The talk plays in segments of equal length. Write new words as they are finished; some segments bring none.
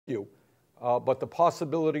you, but the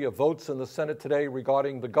possibility of votes in the Senate today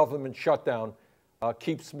regarding the government shutdown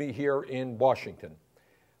keeps me here in Washington.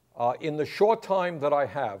 In the short time that I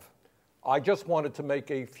have, I just wanted to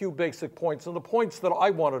make a few basic points, and the points that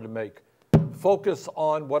I wanted to make focus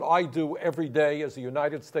on what I do every day as a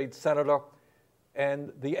United States Senator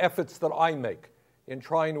and the efforts that I make in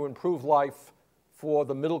trying to improve life for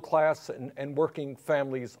the middle class and working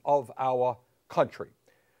families of our country.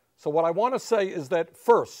 So what I want to say is that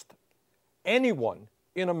first, anyone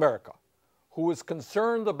in America who is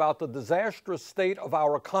concerned about the disastrous state of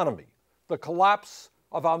our economy, the collapse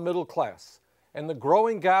of our middle class, and the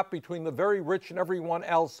growing gap between the very rich and everyone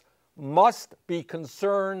else must be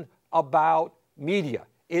concerned about media.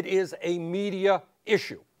 It is a media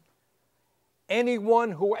issue.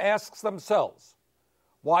 Anyone who asks themselves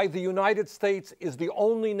why the United States is the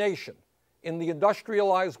only nation in the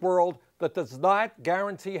industrialized world that does not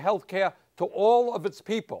guarantee health care to all of its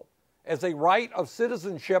people as a right of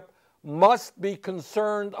citizenship must be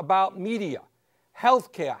concerned about media.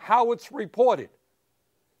 Health care, how it's reported,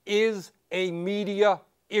 is a media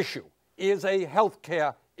issue, is a health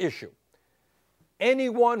care issue.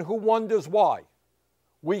 Anyone who wonders why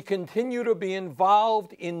we continue to be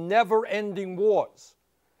involved in never-ending wars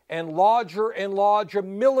and larger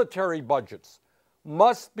military budgets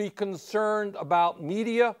must be concerned about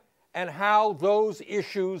media and how those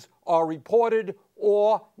issues are reported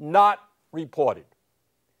or not reported.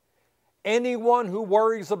 Anyone who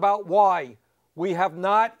worries about why we have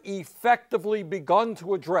not effectively begun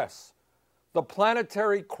to address the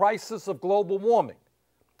planetary crisis of global warming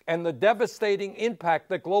and the devastating impact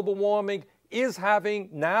that global warming is having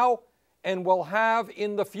now and will have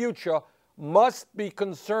in the future must be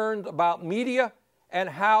concerned about media and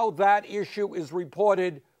how that issue is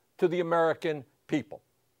reported to the American people.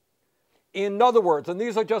 In other words, and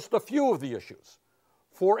these are just a few of the issues,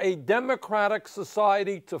 for a democratic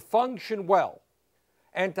society to function well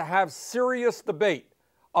and to have serious debate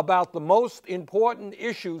about the most important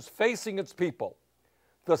issues facing its people,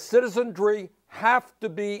 the citizenry have to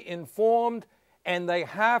be informed and they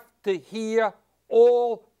have to hear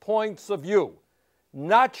all points of view,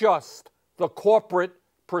 not just the corporate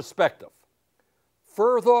perspective.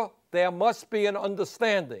 Further, there must be an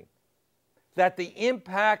understanding that the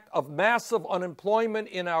impact of massive unemployment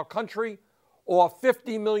in our country or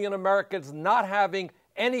 50 million Americans not having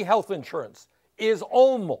any health insurance is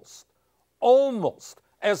almost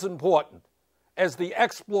as important as the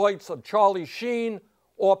exploits of Charlie Sheen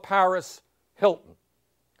or Paris Hilton.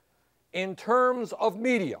 In terms of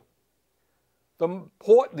media,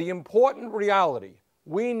 the important reality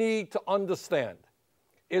we need to understand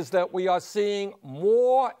is that we are seeing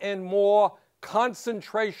more and more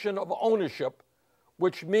concentration of ownership,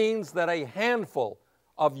 which means that a handful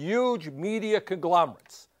of huge media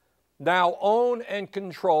conglomerates now own and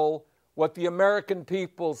control what the American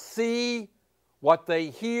people see, what they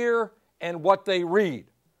hear, and what they read.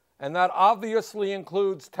 And that obviously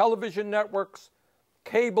includes television networks,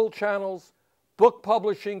 cable channels, book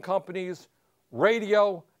publishing companies,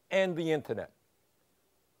 radio, and the internet.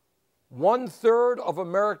 1/3 of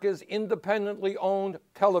America's independently owned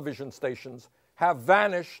television stations have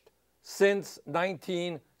vanished since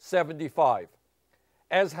 1975,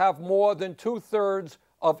 as have more than 2/3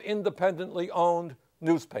 of independently owned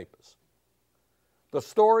newspapers. The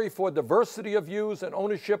story for diversity of views and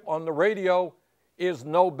ownership on the radio is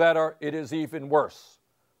no better, it is even worse.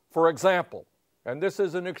 For example, and this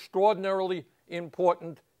is an extraordinarily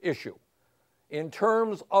important issue, in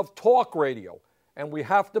terms of talk radio, and we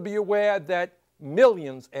have to be aware that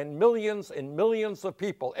millions and millions and millions of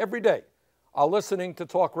people every day are listening to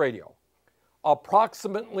talk radio.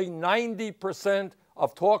 Approximately 90%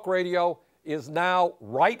 of talk radio is now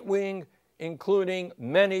right-wing, including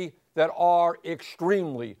many that are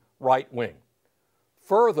extremely right-wing.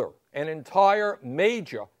 Further, an entire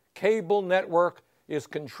major cable network is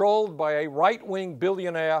controlled by a right-wing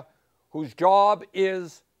billionaire whose job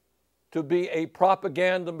is to be a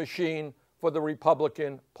propaganda machine for the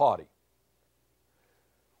Republican Party.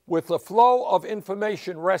 With the flow of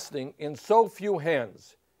information resting in so few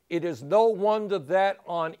hands, it is no wonder that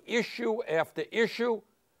on issue after issue,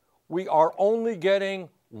 we are only getting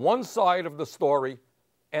one side of the story,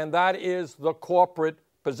 and that is the corporate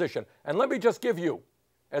position. And let me just give you,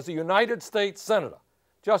 as a United States Senator,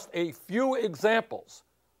 just a few examples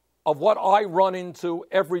of what I run into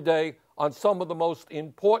every day on some of the most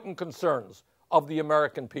important concerns of the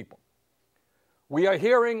American people. We are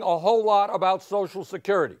hearing a whole lot about Social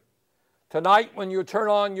Security. Tonight, when you turn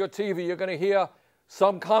on your TV, you're going to hear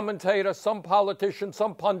some commentator, some politician,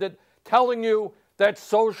 some pundit telling you that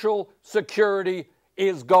Social Security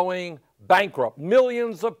is going bankrupt.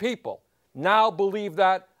 Millions of people now believe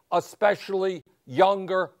that, especially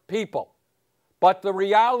younger people. But the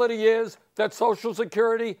reality is that Social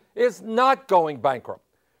Security is not going bankrupt.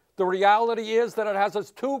 The reality is that it has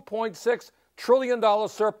its $2.6 trillion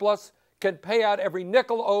surplus, can pay out every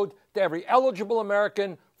nickel owed to every eligible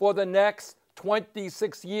American for the next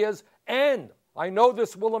 26 years. And I know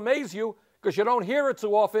this will amaze you because you don't hear it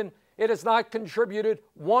too often. It has not contributed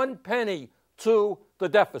 1 penny to the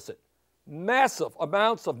deficit. Massive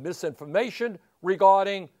amounts of misinformation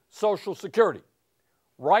regarding Social Security.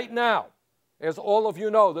 Right now, as all of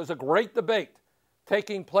you know, there's a great debate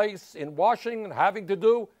taking place in Washington having to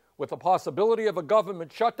do with the possibility of a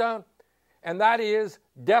government shutdown, and that is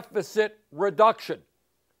deficit reduction.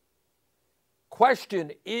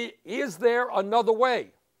 Question, is there another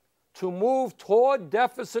way to move toward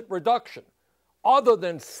deficit reduction other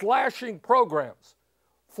than slashing programs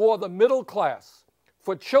for the middle class,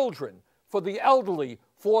 for children, for the elderly,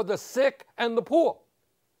 for the sick and the poor?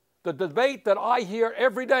 The debate that I hear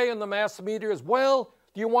every day in the mass media is, well,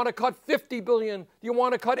 do you want to cut 50 billion? Do you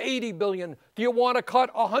want to cut 80 billion? Do you want to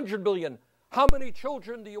cut 100 billion? How many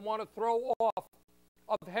children do you want to throw off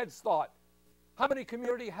of Head Start? How many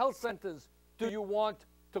community health centers do you want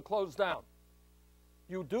to close down?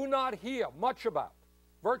 You do not hear much about,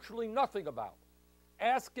 virtually nothing about,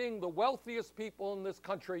 asking the wealthiest people in this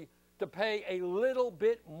country to pay a little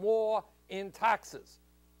bit more in taxes,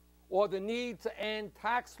 or the need to end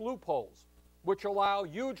tax loopholes, which allow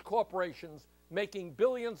huge corporations making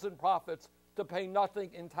billions in profits to pay nothing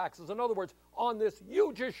in taxes. In other words, on this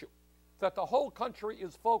huge issue that the whole country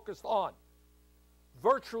is focused on,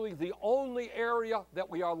 virtually the only area that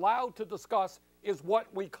we are allowed to discuss is what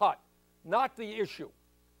we cut, not the issue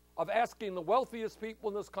of asking the wealthiest people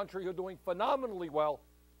in this country who are doing phenomenally well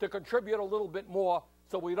to contribute a little bit more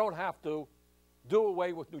so we don't have to do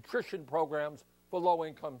away with nutrition programs for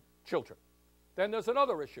low-income children. Then there's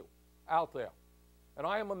another issue out there, and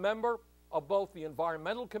I am a member of both the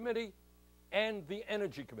Environmental Committee and the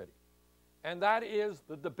Energy Committee, and that is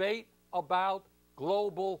the debate about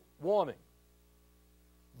global warming.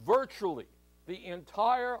 Virtually the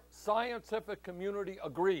entire scientific community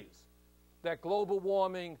agrees that global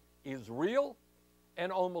warming is real,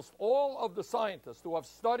 and almost all of the scientists who have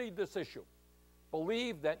studied this issue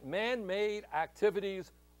believe that man-made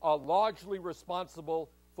activities are largely responsible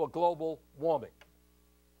for global warming.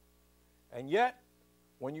 And yet,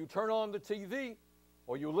 when you turn on the TV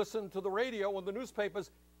or you listen to the radio or the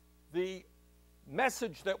newspapers, the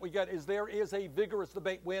message that we get is there is a vigorous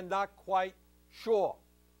debate. We're not quite sure.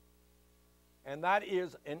 And that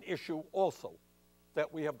is an issue also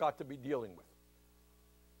that we have got to be dealing with.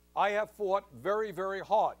 I have fought very, very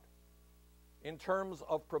hard in terms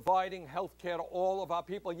of providing health care to all of our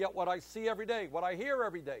people, yet what I see every day, what I hear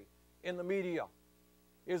every day in the media,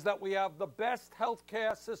 is that we have the best health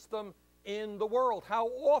care system in the world. How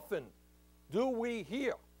often do we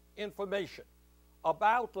hear information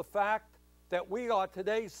about the fact that we are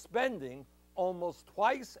today spending almost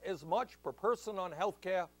twice as much per person on health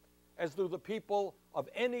care as do the people of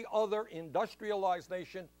any other industrialized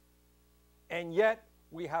nation, and yet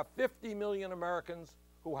we have 50 million Americans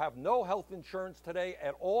who have no health insurance today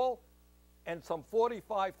at all, and some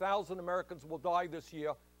 45,000 Americans will die this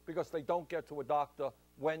year because they don't get to a doctor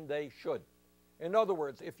when they should. In other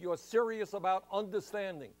words, if you're serious about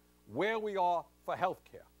understanding where we are for health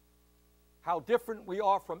care, how different we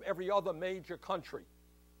are from every other major country,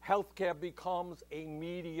 health care becomes a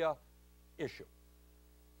media issue.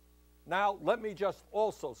 Now, let me just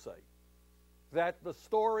also say that the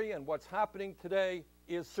story and what's happening today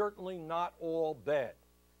is certainly not all bad.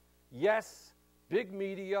 Yes, big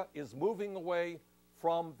media is moving away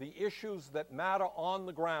from the issues that matter on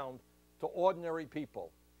the ground to ordinary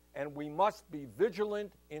people, and we must be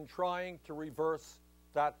vigilant in trying to reverse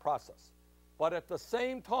that process. But at the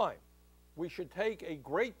same time, we should take a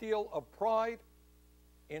great deal of pride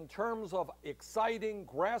in terms of exciting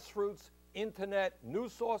grassroots internet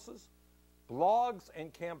news sources, blogs,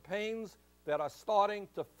 and campaigns that are starting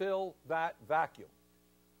to fill that vacuum.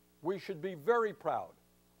 We should be very proud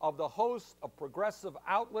of the host of progressive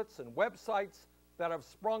outlets and websites that have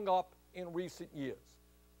sprung up in recent years.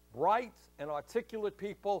 Bright and articulate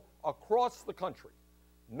people across the country,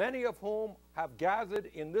 many of whom have gathered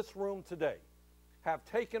in this room today, have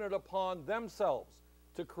taken it upon themselves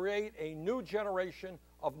to create a new generation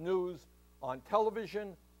of news on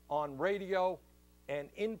television, on radio, and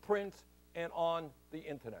in print, and on the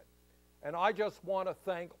internet. And I just want to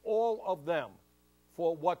thank all of them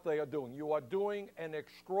for what they are doing. You are doing an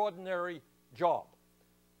extraordinary job.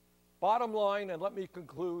 Bottom line, and let me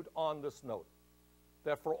conclude on this note,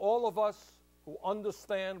 that for all of us who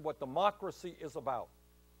understand what democracy is about,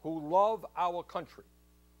 who love our country,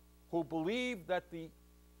 who believe that the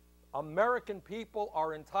American people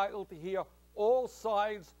are entitled to hear all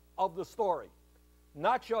sides of the story,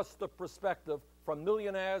 not just the perspective from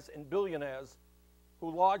millionaires and billionaires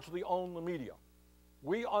who largely own the media.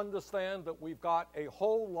 We understand that we've got a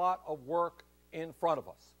whole lot of work in front of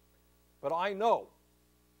us. But I know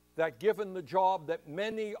that given the job that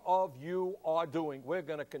many of you are doing, we're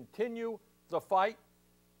going to continue the fight.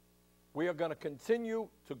 We are going to continue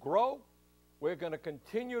to grow. We're going to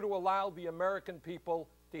continue to allow the American people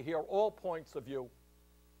to hear all points of view.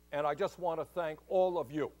 And I just want to thank all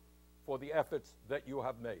of you for the efforts that you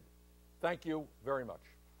have made. Thank you very much.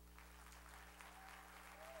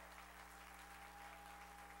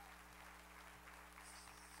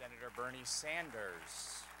 Senator Bernie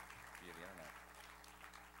Sanders via the internet.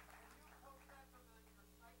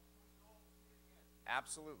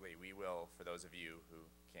 Absolutely, we will. For those of you who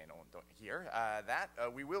don't hear that,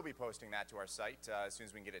 we will be posting that to our site as soon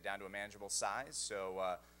as we can get it down to a manageable size.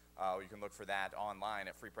 So you can look for that online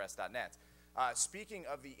at freepress.net. Speaking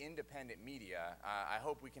of the independent media, I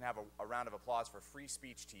hope we can have a round of applause for Free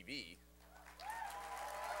Speech TV.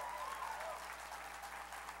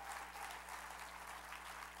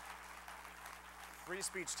 Free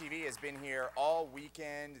Speech TV has been here all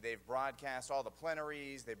weekend. They've broadcast all the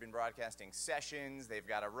plenaries. They've been broadcasting sessions. They've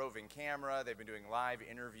got a roving camera. They've been doing live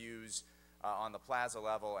interviews on the plaza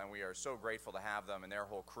level, and we are so grateful to have them and their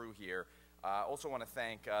whole crew here. Also want to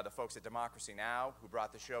thank the folks at Democracy Now! Who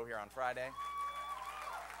brought the show here on Friday.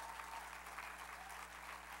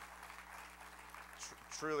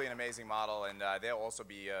 Truly an amazing model, and they'll also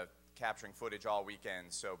be capturing footage all weekend,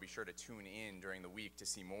 so be sure to tune in during the week to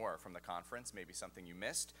see more from the conference, maybe something you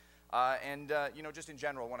missed. You know, just in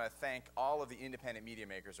general, I want to thank all of the independent media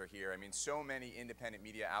makers are here. I mean, so many independent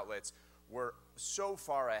media outlets were so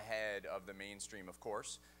far ahead of the mainstream, of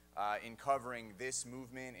course, in covering this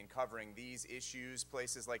movement, in covering these issues.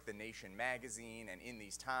 Places like The Nation magazine and In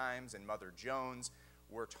These Times and Mother Jones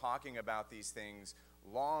were talking about these things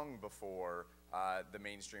long before the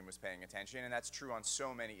mainstream was paying attention, and that's true on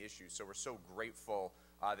so many issues. So we're so grateful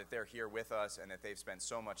that they're here with us and that they've spent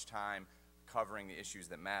so much time covering the issues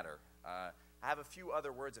that matter. I have a few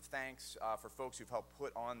other words of thanks for folks who've helped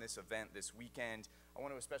put on this event this weekend. I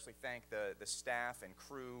want to especially thank the staff and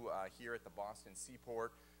crew here at the Boston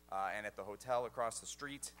Seaport and at the hotel across the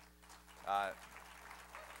street.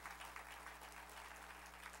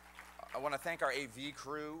 I want to thank our AV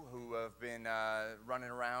crew who have been running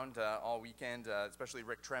around all weekend, especially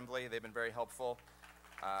Rick Tremblay. They've been very helpful.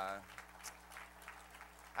 I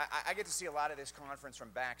get to see a lot of this conference from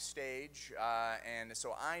backstage, and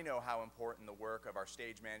so I know how important the work of our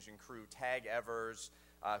stage managing crew, Tag Evers,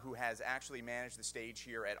 who has actually managed the stage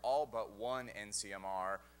here at all but one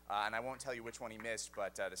NCMR, and I won't tell you which one he missed,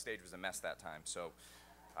 but the stage was a mess that time. So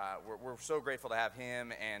we're so grateful to have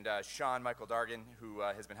him, and Sean Michael Dargan, who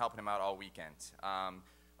has been helping him out all weekend.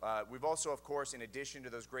 We've also, of course, in addition to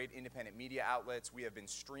those great independent media outlets, we have been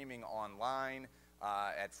streaming online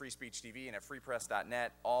at Free Speech TV and at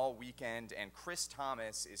freepress.net all weekend, and Chris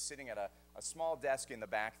Thomas is sitting at a small desk in the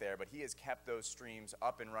back there, but he has kept those streams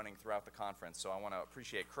up and running throughout the conference, so I want to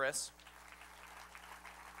appreciate Chris.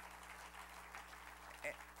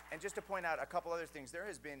 And just to point out a couple other things, there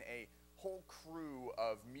has been a whole crew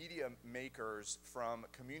of media makers from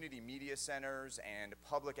community media centers and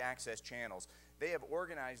public access channels. They have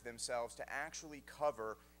organized themselves to actually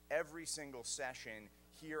cover every single session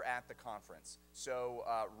here at the conference. So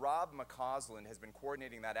Rob McCausland has been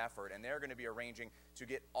coordinating that effort, and they're going to be arranging to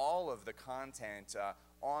get all of the content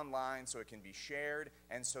online so it can be shared,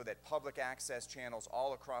 and so that public access channels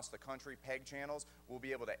all across the country, PEG channels, will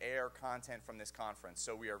be able to air content from this conference.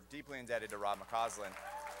 So we are deeply indebted to Rob McCausland.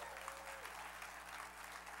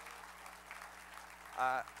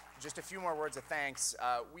 Just a few more words of thanks.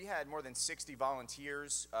 We had more than 60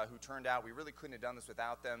 volunteers who turned out. We really couldn't have done this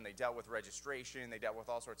without them. They dealt with registration, they dealt with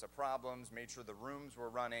all sorts of problems, made sure the rooms were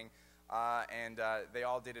running, and they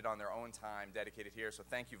all did it on their own time, dedicated here, so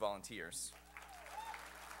thank you, volunteers.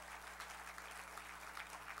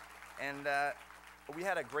 And we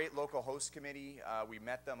had a great local host committee. We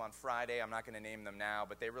met them on Friday. I'm not going to name them now,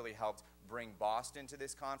 but they really helped bring Boston to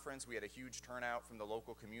this conference. We had a huge turnout from the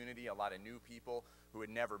local community, a lot of new people who had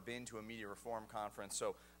never been to a media reform conference.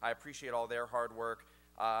 So I appreciate all their hard work.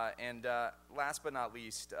 And last but not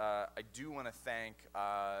least, I do want to thank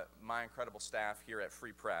my incredible staff here at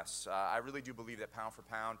Free Press. I really do believe that pound for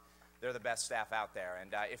pound, they're the best staff out there.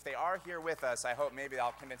 And if they are here with us, I hope maybe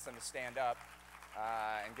I'll convince them to stand up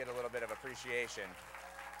and get a little bit of appreciation.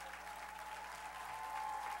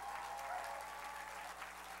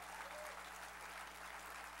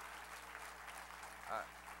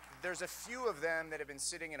 There's a few of them that have been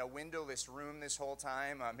sitting in a windowless room this whole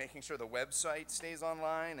time, making sure the website stays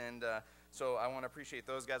online, and so I want to appreciate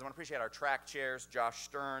those guys. I want to appreciate our track chairs, Josh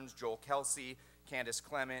Stearns, Joel Kelsey, Candace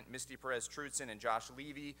Clement, Misty Perez-Trutzen, and Josh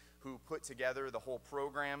Levy, who put together the whole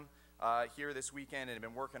program here this weekend and have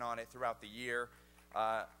been working on it throughout the year.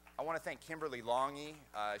 I want to thank Kimberly Longy.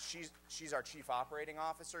 She's our Chief Operating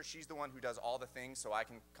Officer. She's the one who does all the things so I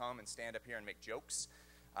can come and stand up here and make jokes.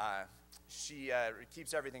 She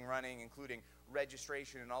keeps everything running, including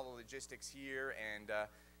registration and all the logistics here, and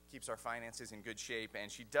keeps our finances in good shape,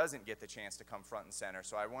 and she doesn't get the chance to come front and center.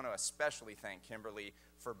 So I want to especially thank Kimberly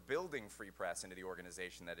for building Free Press into the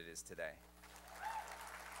organization that it is today.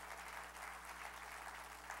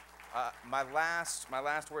 My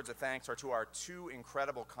last words of thanks are to our two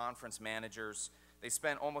incredible conference managers. They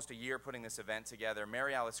spent almost a year putting this event together.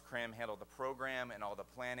 Mary Alice Krim handled the program and all the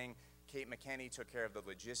planning. Kate McKinney took care of the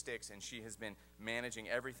logistics, and she has been managing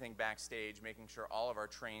everything backstage, making sure all of our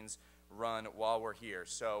trains run while we're here.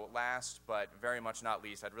 So last but very much not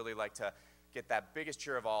least, I'd really like to get that biggest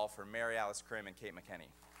cheer of all for Mary Alice Krim and Kate McKinney.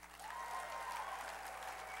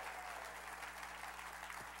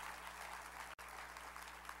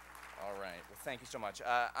 All right, well, thank you so much.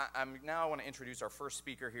 Now I want to introduce our first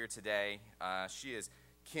speaker here today. She is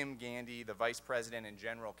Kim Gandy, the Vice President and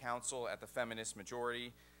General Counsel at the Feminist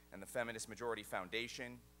Majority and the Feminist Majority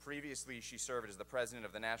Foundation. Previously, she served as the President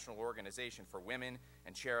of the National Organization for Women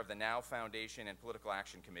and Chair of the NOW Foundation and Political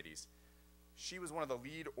Action Committees. She was one of the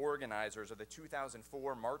lead organizers of the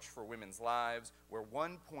 2004 March for Women's Lives, where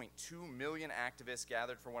 1.2 million activists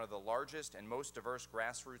gathered for one of the largest and most diverse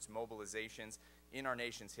grassroots mobilizations in our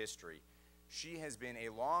nation's history. She has been a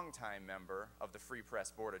longtime member of the Free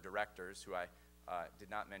Press Board of Directors, who I did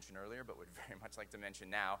not mention earlier, but would very much like to mention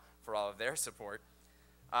now for all of their support.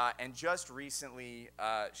 And just recently,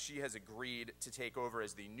 she has agreed to take over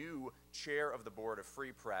as the new chair of the board of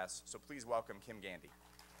Free Press. So please welcome Kim Gandy.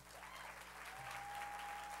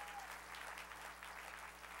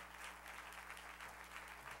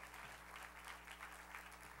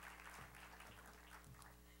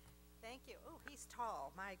 Thank you. Oh, he's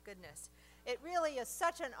tall. My goodness. It really is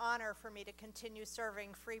such an honor for me to continue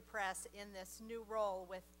serving Free Press in this new role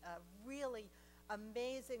with a really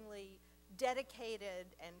amazingly dedicated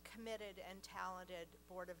and committed and talented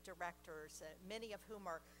board of directors, many of whom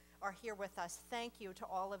are here with us. Thank you to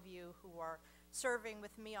all of you who are serving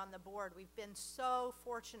with me on the board. We've been so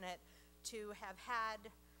fortunate to have had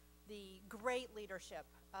the great leadership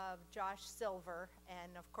of Josh Silver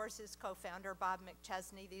and, of course, his co-founder, Bob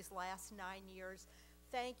McChesney, these last 9 years.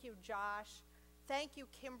 Thank you, Josh. Thank you,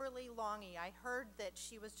 Kimberly Longy. I heard that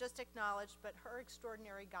she was just acknowledged, but her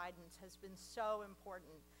extraordinary guidance has been so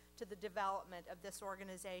important to the development of this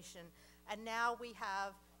organization. And now we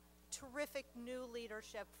have terrific new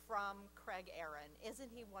leadership from Craig Aaron.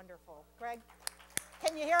 Isn't he wonderful? Craig,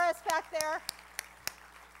 can you hear us back there?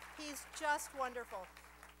 He's just wonderful.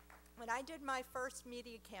 When I did my first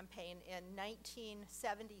media campaign in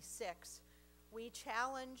 1976, we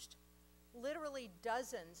challenged literally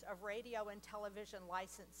dozens of radio and television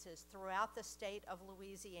licenses throughout the state of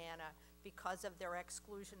Louisiana because of their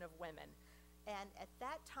exclusion of women. And at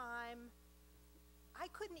that time, I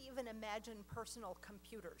couldn't even imagine personal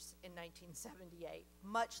computers in 1978,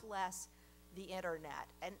 much less the internet.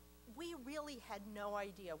 And we really had no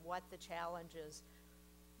idea what the challenges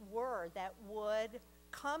were that would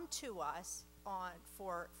come to us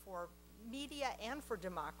for media and for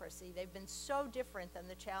democracy. They've been so different than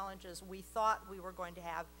the challenges we thought we were going to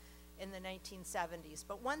have in the 1970s.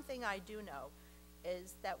 But one thing I do know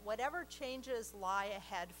is that whatever changes lie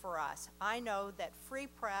ahead for us, I know that Free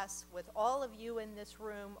Press, with all of you in this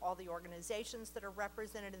room, all the organizations that are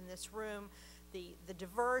represented in this room, the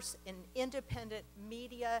diverse and independent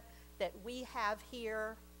media that we have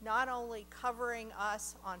here, not only covering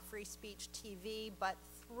us on Free Speech TV, but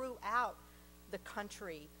throughout the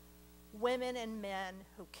country, women and men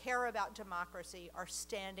who care about democracy are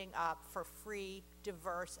standing up for free,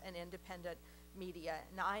 diverse, and independent media.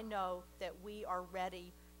 And I know that we are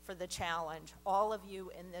ready for the challenge. All of you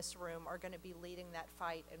in this room are going to be leading that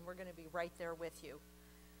fight, and we're going to be right there with you.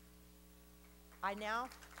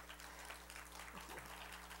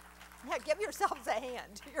 Yeah, give yourselves a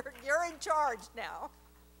hand. You're in charge now.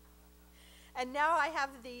 And now I have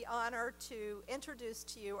the honor to introduce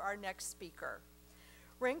to you our next speaker.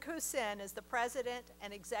 Rinku Sen is the President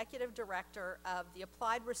and Executive Director of the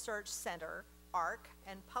Applied Research Center, ARC,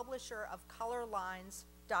 and publisher of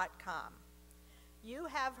colorlines.com. You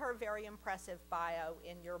have her very impressive bio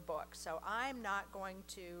in your book, so I'm not going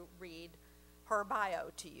to read her bio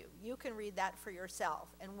to you. You can read that for yourself.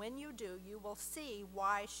 And when you do, you will see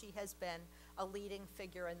why she has been a leading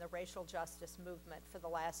figure in the racial justice movement for the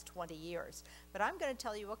last 20 years. But I'm going to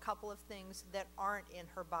tell you a couple of things that aren't in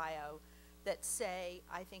her bio that say,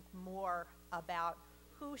 I think, more about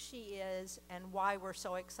who she is and why we're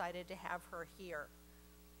so excited to have her here.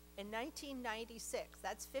 In 1996,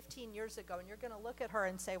 that's 15 years ago, and you're going to look at her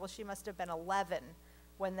and say, well, she must have been 11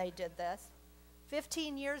 when they did this.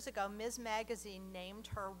 15 years ago, Ms. Magazine named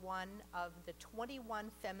her one of the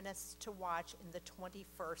 21 feminists to watch in the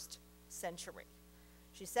 21st century.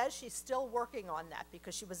 She says she's still working on that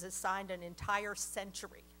because she was assigned an entire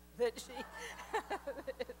century that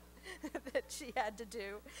she had to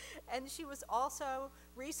do. And she was also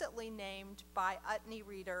recently named by Utne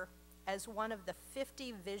Reader as one of the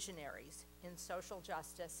 50 visionaries in social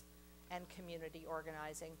justice and community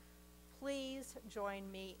organizing. Please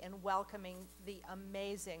join me in welcoming the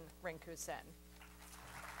amazing Rinku Sen.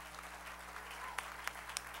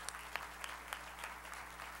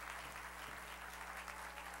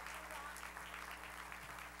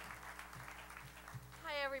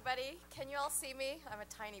 Hi, everybody. Can you all see me? I'm a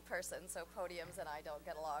tiny person, so podiums and I don't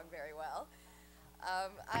get along very well.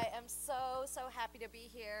 I am so happy to be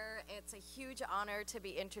here. It's a huge honor to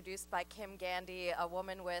be introduced by Kim Gandhi, a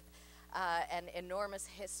woman with an enormous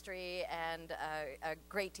history and a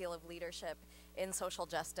great deal of leadership in social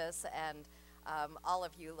justice. And all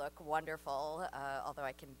of you look wonderful, although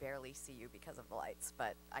I can barely see you because of the lights,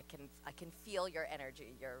 but I can feel your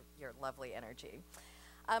energy, your lovely energy.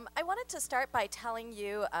 I wanted to start by telling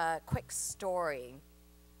you a quick story.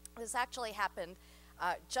 This actually happened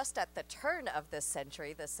just at the turn of this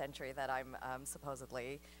century that I'm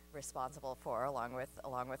supposedly responsible for, along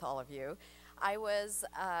with all of you. It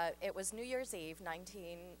was New Year's Eve,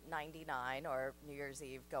 1999, or New Year's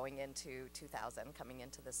Eve going into 2000, coming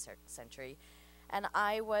into this century, and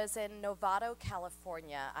I was in Novato,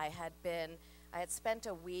 California. I had spent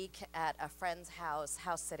a week at a friend's house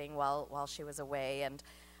sitting while she was away, and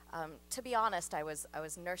to be honest, I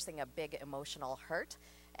was nursing a big emotional hurt.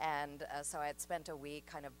 And so I had spent a week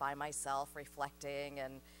kind of by myself, reflecting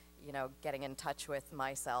and, getting in touch with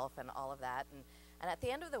myself and all of that. And at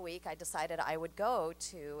the end of the week, I decided I would go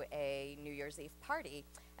to a New Year's Eve party,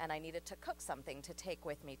 and I needed to cook something to take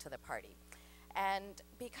with me to the party. And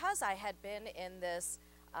because I had been in this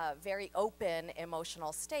very open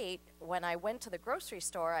emotional state, when I went to the grocery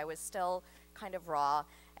store, I was still kind of raw,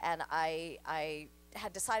 and I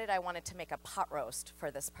had decided I wanted to make a pot roast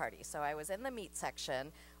for this party. So I was in the meat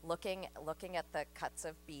section looking at the cuts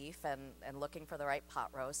of beef and looking for the right pot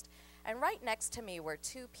roast. And right next to me were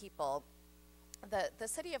two people. The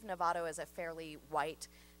city of Novato is a fairly white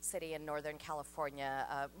city in Northern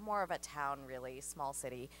California, more of a town really, small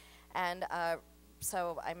city. And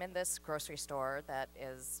so I'm in this grocery store that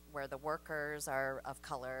is where the workers are of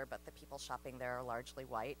color, but the people shopping there are largely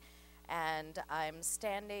white. And I'm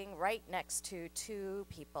standing right next to two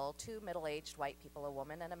people, two middle-aged white people, a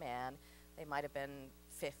woman and a man. They might have been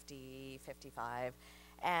 50, 55.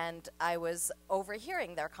 And I was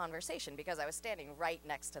overhearing their conversation because I was standing right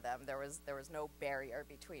next to them. There was no barrier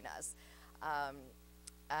between us.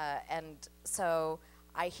 And so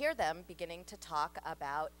I hear them beginning to talk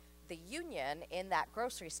about the union in that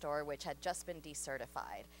grocery store, which had just been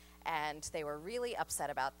decertified. And they were really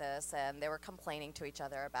upset about this, and they were complaining to each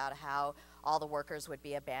other about how all the workers would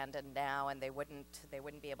be abandoned now, and they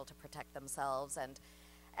wouldn't be able to protect themselves. And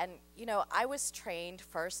I was trained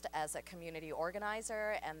first as a community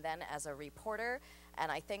organizer and then as a reporter,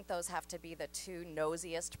 and I think those have to be the two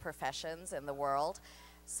nosiest professions in the world.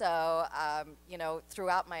 So,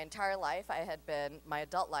 throughout my entire life, my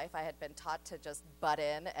adult life, I had been taught to just butt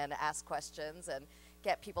in and ask questions and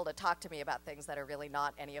get people to talk to me about things that are really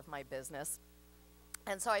not any of my business.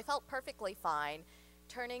 And so I felt perfectly fine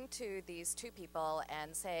turning to these two people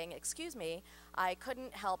and saying, "Excuse me, I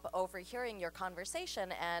couldn't help overhearing your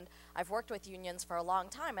conversation, and I've worked with unions for a long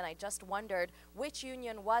time, and I just wondered which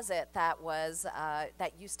union was it that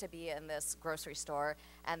used to be in this grocery store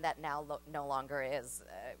and that now no longer is.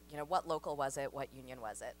 What local was it? What union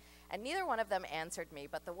was it?" And neither one of them answered me,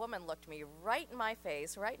 but the woman looked me right in my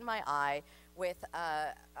face, right in my eye, with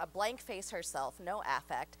a blank face herself, no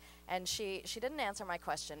affect, and she didn't answer my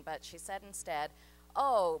question, but she said instead,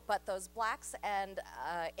 "Oh, but those blacks and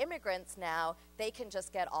immigrants now, they can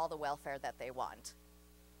just get all the welfare that they want."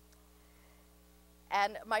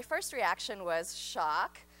 And my first reaction was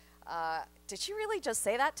shock. Did she really just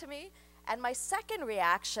say that to me? And my second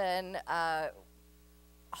reaction,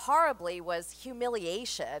 horribly, was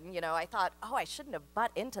humiliation. I thought, oh, I shouldn't have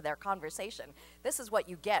butt into their conversation. This is what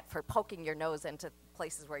you get for poking your nose into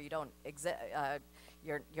places where you don't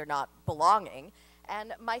you're not belonging.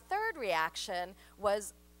 And my third reaction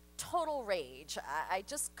was total rage. I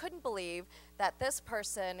just couldn't believe that this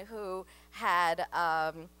person who had,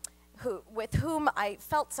 with whom I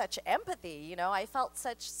felt such empathy, you know, I felt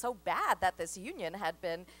so bad that this union had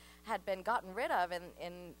been gotten rid of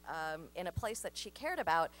in a place that she cared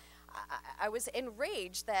about. I was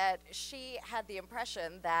enraged that she had the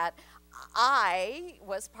impression that I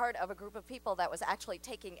was part of a group of people that was actually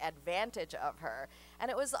taking advantage of her.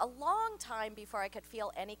 And it was a long time before I could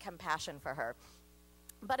feel any compassion for her.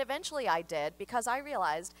 But eventually I did, because I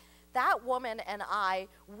realized that woman and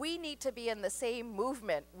we need to be in the same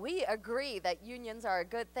movement. We agree that unions are a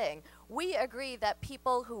good thing. We agree that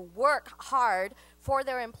people who work hard for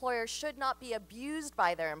their employer should not be abused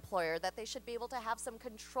by their employer, that they should be able to have some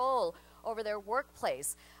control over their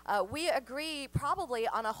workplace. We agree probably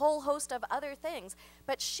on a whole host of other things,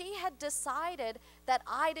 but she had decided that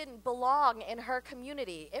I didn't belong in her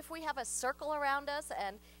community. If we have a circle around us,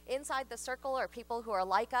 and inside the circle are people who are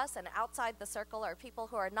like us, and outside the circle are people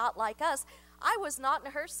who are not like us, I was not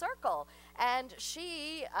in her circle. And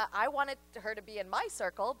I wanted her to be in my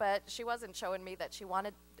circle, but she wasn't showing me that she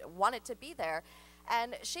wanted to be there.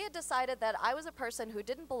 And she had decided that I was a person who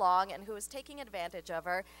didn't belong and who was taking advantage of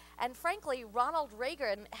her. And frankly, Ronald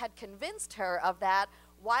Reagan had convinced her of that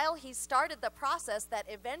while he started the process that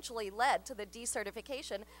eventually led to the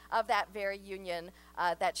decertification of that very union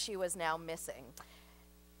that she was now missing.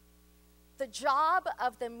 The job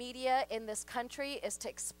of the media in this country is to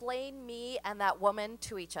explain me and that woman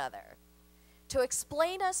to each other. To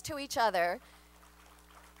explain us to each other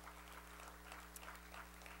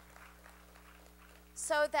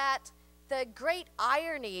so that the great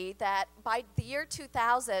irony that by the year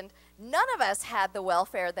 2000, none of us had the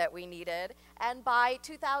welfare that we needed, and by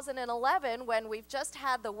 2011, when we've just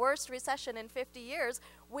had the worst recession in 50 years,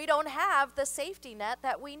 we don't have the safety net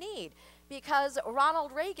that we need. Because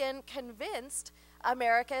Ronald Reagan convinced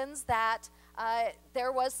Americans that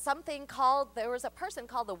there was a person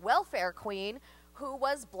called the welfare queen who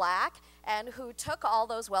was black and who took all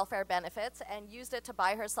those welfare benefits and used it to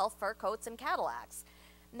buy herself fur coats and Cadillacs.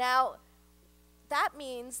 Now, that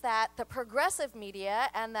means that the progressive media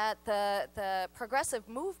and that the progressive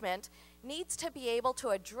movement needs to be able to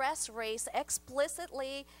address race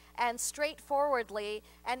explicitly and straightforwardly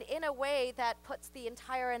and in a way that puts the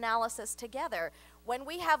entire analysis together. When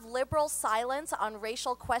we have liberal silence on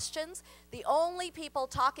racial questions, the only people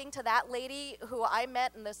talking to that lady who I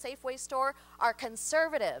met in the Safeway store are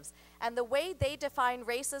conservatives. And the way they define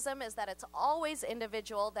racism is that it's always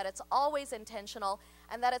individual, that it's always intentional,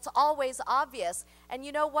 and that it's always obvious. And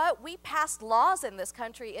you know what? We passed laws in this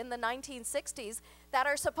country in the 1960s that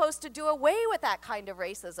are supposed to do away with that kind of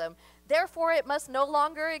racism. Therefore, it must no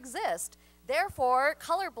longer exist. Therefore,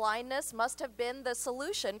 colorblindness must have been the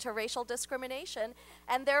solution to racial discrimination,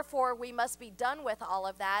 and therefore we must be done with all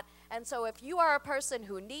of that. And so if you are a person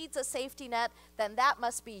who needs a safety net, then that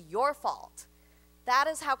must be your fault. That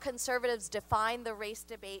is how conservatives define the race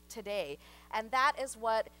debate today. And that is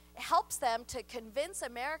what helps them to convince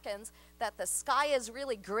Americans that the sky is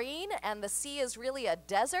really green and the sea is really a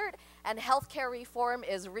desert and healthcare reform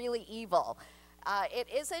is really evil. It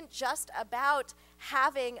isn't just about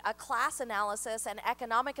having a class analysis and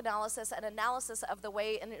economic analysis and analysis of the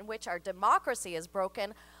way in which our democracy is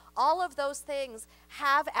broken. All of those things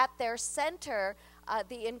have at their center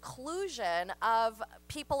the inclusion of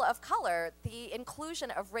people of color, the inclusion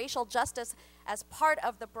of racial justice as part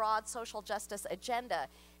of the broad social justice agenda.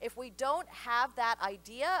 If we don't have that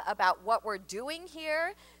idea about what we're doing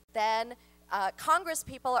here, then Congress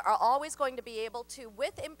people are always going to be able to,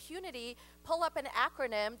 with impunity, pull up an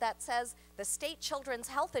acronym that says the State Children's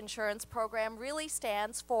Health Insurance Program really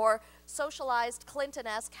stands for socialized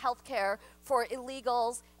Clinton-esque health care for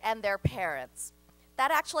illegals and their parents.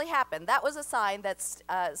 That actually happened. That was a sign that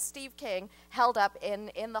Steve King held up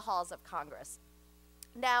in the halls of Congress.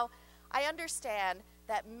 Now, I understand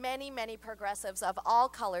that many, many progressives of all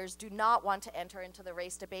colors do not want to enter into the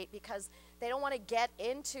race debate because they don't want to get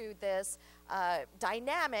into this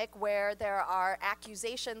dynamic where there are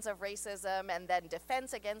accusations of racism and then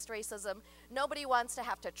defense against racism. Nobody wants to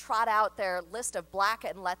have to trot out their list of black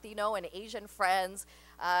and Latino and Asian friends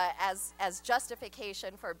as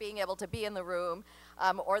justification for being able to be in the room,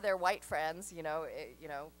 or their white friends,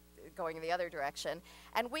 going in the other direction.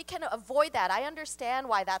 And we can avoid that. I understand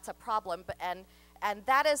why that's a problem, and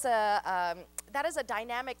that is a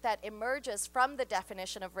dynamic that emerges from the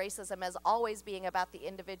definition of racism as always being about the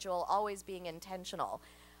individual, always being intentional.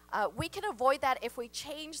 We can avoid that if we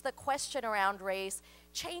change the question around race,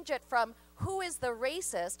 change it from who is the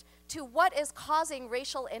racist to what is causing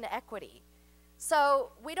racial inequity.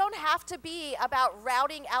 So we don't have to be about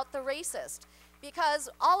routing out the racist, because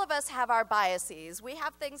all of us have our biases. We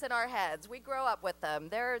have things in our heads. We grow up with them.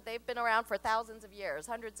 They've been around for thousands of years,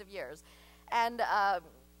 hundreds of years. And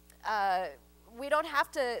we don't have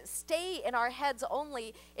to stay in our heads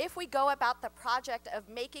only if we go about the project of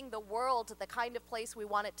making the world the kind of place we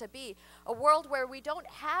want it to be. A world where we don't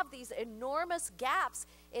have these enormous gaps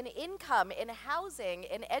in income, in housing,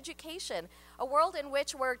 in education. A world in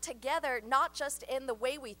which we're together not just in the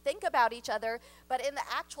way we think about each other, but in the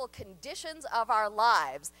actual conditions of our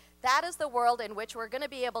lives. That is the world in which we're going to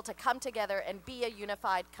be able to come together and be a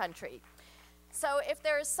unified country. So if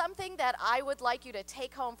there is something that I would like you to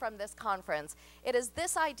take home from this conference, it is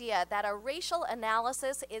this idea that a racial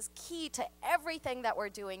analysis is key to everything that we're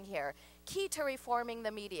doing here, key to reforming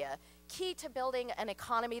the media, key to building an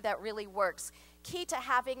economy that really works, key to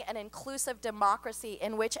having an inclusive democracy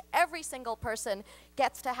in which every single person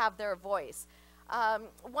gets to have their voice.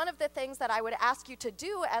 One of the things that I would ask you to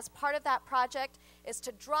do as part of that project is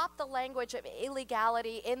to drop the language of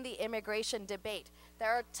illegality in the immigration debate.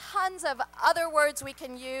 There are tons of other words we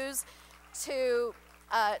can use to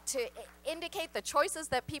indicate the choices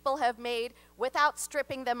that people have made without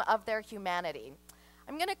stripping them of their humanity.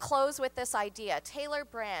 I'm going to close with this idea. Taylor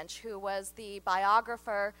Branch, who was the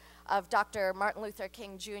biographer of Dr. Martin Luther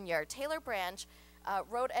King Jr., Taylor Branch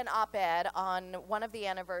wrote an op-ed on one of the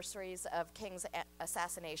anniversaries of King's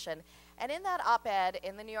assassination. And in that op-ed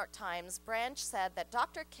in the New York Times, Branch said that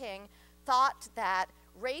Dr. King thought that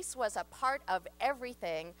race was a part of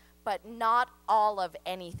everything, but not all of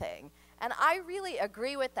anything. And I really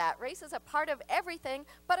agree with that. Race is a part of everything,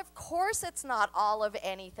 but of course it's not all of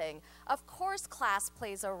anything. Of course class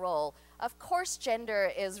plays a role. Of course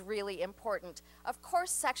gender is really important. Of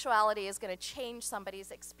course sexuality is going to change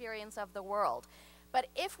somebody's experience of the world. But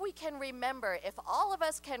if we can remember, if all of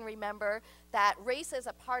us can remember that race is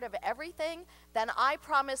a part of everything, then I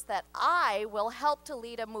promise that I will help to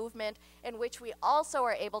lead a movement in which we also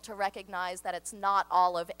are able to recognize that it's not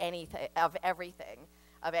all of anything, of everything.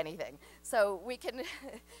 So we can,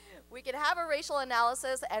 we can have a racial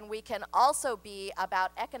analysis, and we can also be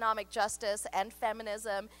about economic justice and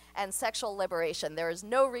feminism and sexual liberation. There is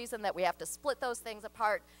no reason that we have to split those things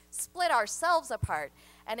apart, split ourselves apart.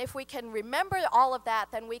 And if we can remember all of that,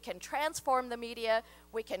 then we can transform the media,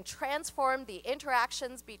 we can transform the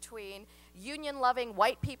interactions between union-loving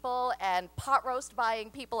white people and pot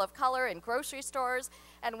roast-buying people of color in grocery stores.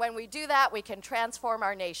 And when we do that, we can transform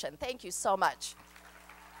our nation. Thank you so much.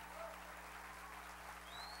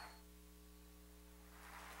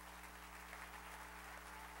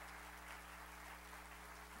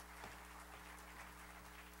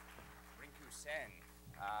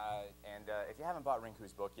 If you haven't bought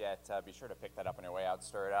Rinku's book yet, be sure to pick that up on your way out,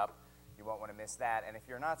 stir it up. You won't want to miss that. And if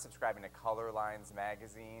you're not subscribing to Color Lines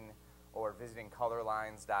magazine or visiting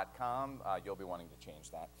colorlines.com, you'll be wanting to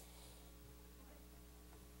change that.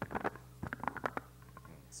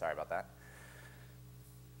 Sorry about that.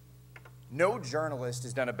 No journalist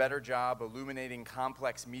has done a better job illuminating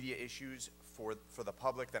complex media issues for the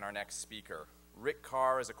public than our next speaker. Rick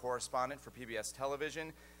Carr is a correspondent for PBS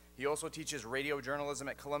Television. He also teaches radio journalism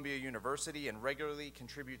at Columbia University and regularly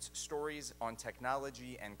contributes stories on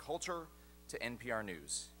technology and culture to NPR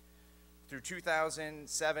News. Through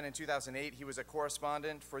 2007 and 2008, he was a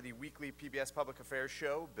correspondent for the weekly PBS Public Affairs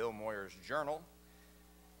show, Bill Moyer's Journal.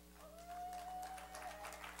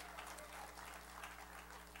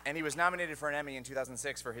 And he was nominated for an Emmy in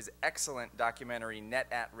 2006 for his excellent documentary, Net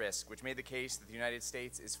at Risk, which made the case that the United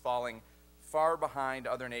States is falling far behind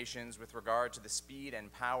other nations with regard to the speed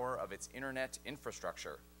and power of its internet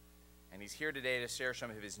infrastructure. And he's here today to share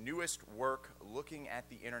some of his newest work looking at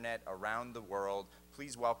the internet around the world.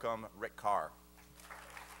 Please welcome Rick Carr.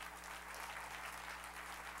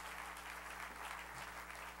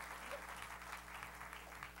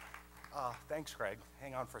 Thanks, Craig.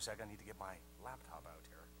 Hang on for a second. I need to get my laptop out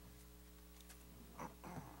here.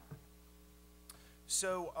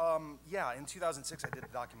 So, yeah, in 2006, I did a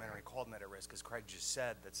documentary called Net at Risk, as Craig just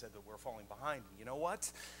said, that said that we're falling behind. And you know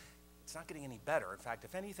what? It's not getting any better. In fact,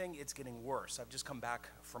 if anything, it's getting worse. I've just come back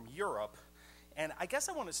from Europe, and I guess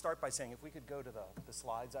I want to start by saying, if we could go to the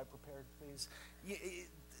slides I prepared, please.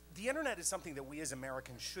 The internet is something that we as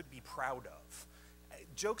Americans should be proud of.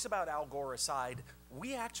 Jokes about Al Gore aside,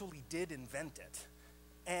 we actually did invent it.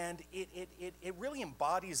 And it really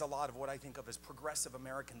embodies a lot of what I think of as progressive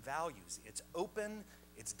American values. It's open,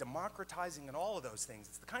 it's democratizing, and all of those things.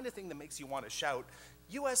 It's the kind of thing that makes you want to shout,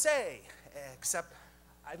 USA! Except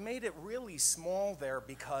I've made it really small there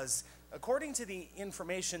because according to the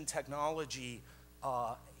Information Technology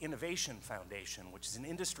Innovation Foundation, which is an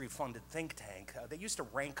industry-funded think tank. They used to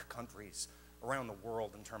rank countries around the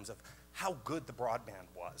world in terms of how good the broadband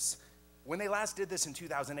was. When they last did this in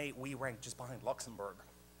 2008, we ranked just behind Luxembourg,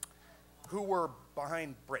 who were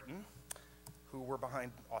behind Britain, who were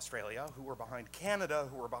behind Australia, who were behind Canada,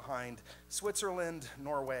 who were behind Switzerland,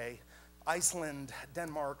 Norway, Iceland,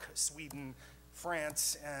 Denmark, Sweden,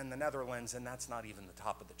 France, and the Netherlands, and that's not even the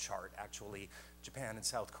top of the chart. Actually, Japan and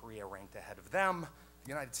South Korea ranked ahead of them. The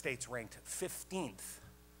United States ranked 15th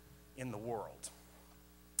in the world.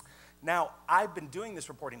 Now, I've been doing this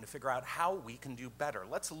reporting to figure out how we can do better.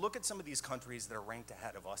 Let's look at some of these countries that are ranked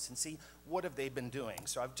ahead of us and see what have they been doing.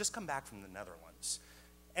 So I've just come back from the Netherlands.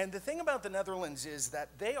 And the thing about the Netherlands is that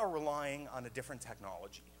they are relying on a different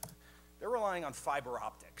technology. They're relying on fiber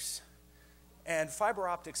optics. And fiber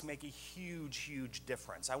optics make a huge, huge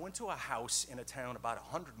difference. I went to a house in a town about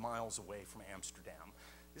 100 miles away from Amsterdam.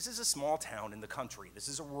 This is a small town in the country. This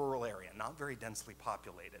is a rural area, not very densely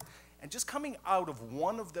populated. And just coming out of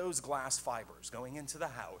one of those glass fibers going into the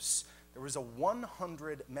house, there was a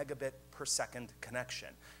 100 megabit per second connection.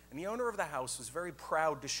 And the owner of the house was very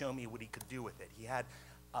proud to show me what he could do with it. He had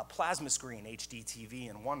a plasma screen HD TV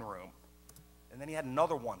in one room, and then he had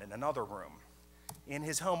another one in another room. In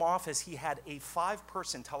his home office, he had a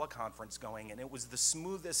 5-person teleconference going, and it was the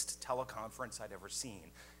smoothest teleconference I'd ever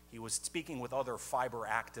seen. He was speaking with other fiber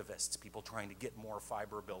activists, people trying to get more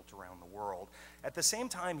fiber built around the world. At the same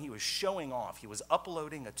time, he was showing off. He was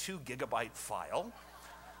uploading a 2 gigabyte file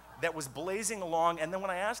that was blazing along, and then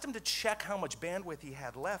when I asked him to check how much bandwidth he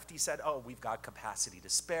had left, he said, oh, we've got capacity to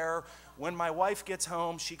spare. When my wife gets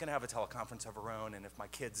home, she can have a teleconference of her own, and if my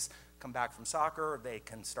kids come back from soccer, they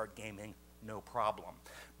can start gaming, no problem.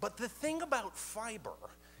 But the thing about fiber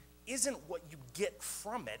isn't what you get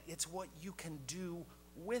from it, it's what you can do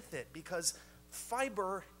with it, because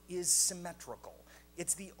fiber is symmetrical.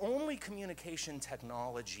 It's the only communication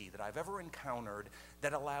technology that I've ever encountered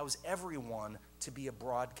that allows everyone to be a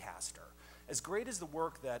broadcaster. As great as the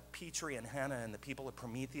work that Petrie and Hannah and the people at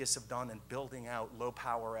Prometheus have done in building out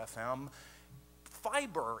low-power FM,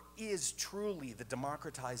 fiber is truly the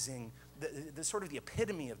democratizing, the sort of the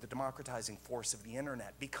epitome of the democratizing force of the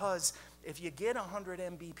internet, because if you get 100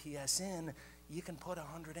 Mbps in, you can put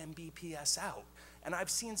 100 Mbps out. And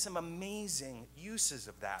I've seen some amazing uses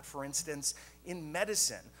of that. For instance, in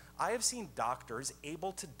medicine, I have seen doctors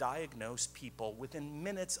able to diagnose people within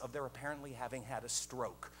minutes of their apparently having had a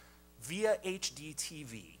stroke via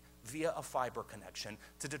HDTV, via a fiber connection,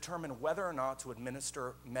 to determine whether or not to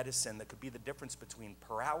administer medicine that could be the difference between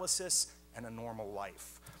paralysis and a normal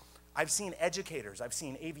life. I've seen educators, I've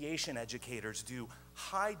seen aviation educators do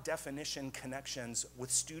high-definition connections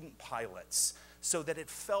with student pilots so that it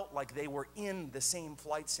felt like they were in the same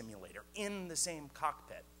flight simulator, in the same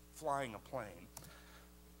cockpit, flying a plane.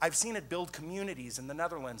 I've seen it build communities in the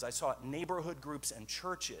Netherlands. I saw neighborhood groups and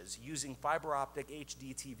churches using fiber optic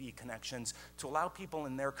HDTV connections to allow people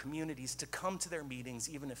in their communities to come to their meetings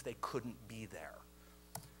even if they couldn't be there.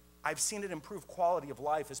 I've seen it improve quality of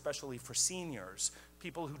life, especially for seniors,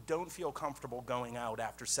 people who don't feel comfortable going out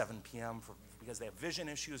after 7 p.m. because they have vision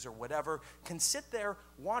issues or whatever, can sit there,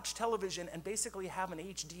 watch television, and basically have an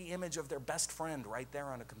HD image of their best friend right there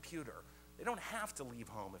on a computer. They don't have to leave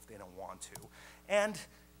home if they don't want to. And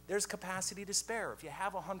there's capacity to spare. If you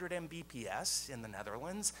have 100 Mbps in the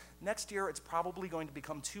Netherlands, next year it's probably going to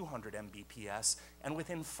become 200 Mbps, and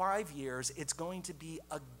within 5 years, it's going to be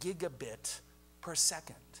a gigabit per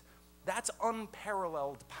second. That's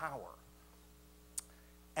unparalleled power.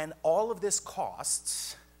 And all of this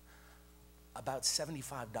costs about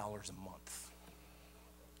 $75 a month.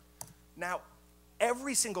 Now,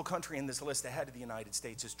 every single country in this list ahead of the United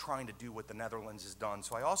States is trying to do what the Netherlands has done.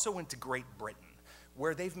 So I also went to Great Britain,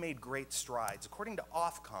 where they've made great strides. According to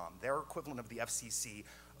Ofcom, their equivalent of the FCC,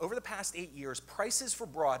 over the past 8 years, prices for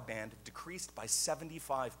broadband have decreased by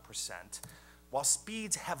 75%, while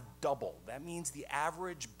speeds have doubled. That means the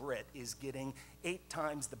average Brit is getting 8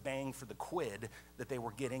 times the bang for the quid that they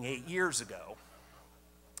were getting 8 years ago.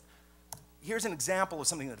 Here's an example of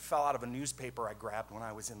something that fell out of a newspaper I grabbed when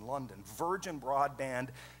I was in London. Virgin Broadband,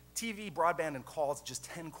 TV, broadband, and calls, just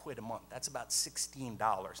 10 quid a month. That's about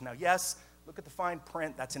 $16. Now, yes, look at the fine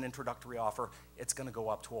print. That's an introductory offer. It's going to go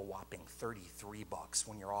up to a whopping 33 bucks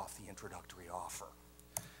when you're off the introductory offer.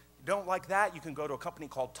 If you don't like that, you can go to a company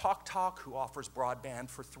called TalkTalk, who offers broadband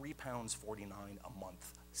for £3.49 a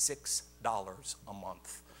month, $6 a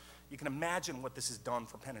month. You can imagine what this has done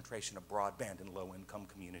for penetration of broadband in low-income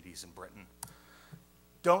communities in Britain.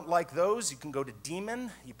 Don't like those, you can go to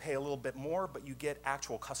Demon. You pay a little bit more, but you get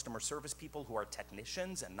actual customer service people who are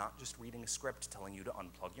technicians and not just reading a script telling you to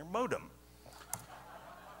unplug your modem.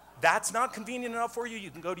 that's not convenient enough for you,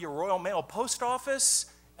 you can go to your Royal Mail post office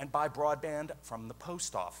and buy broadband from the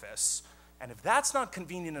post office. And if that's not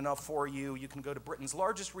convenient enough for you, you can go to Britain's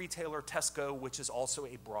largest retailer, Tesco, which is also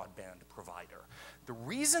a broadband provider. The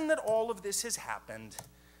reason that all of this has happened,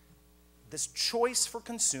 this choice for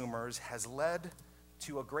consumers has led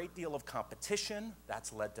to a great deal of competition.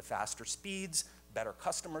 That's led to faster speeds, better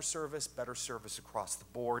customer service across the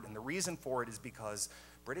board. And the reason for it is because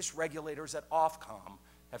British regulators at Ofcom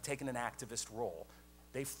have taken an activist role.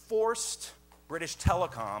 They forced British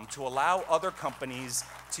Telecom to allow other companies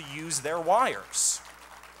to use their wires.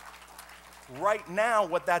 Right now,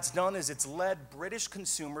 what that's done is it's led British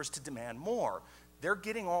consumers to demand more. They're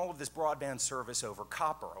getting all of this broadband service over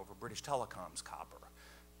copper, over British Telecom's copper.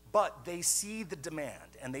 But they see the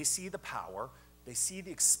demand and they see the power, they see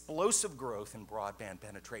the explosive growth in broadband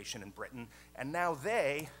penetration in Britain, and now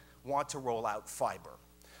they want to roll out fiber.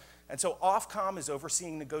 And so Ofcom is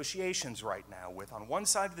overseeing negotiations right now with, on one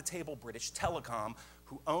side of the table, British Telecom,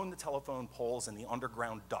 who own the telephone poles and the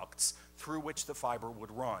underground ducts through which the fiber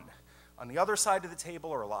would run. On the other side of the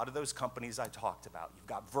table are a lot of those companies I talked about. You've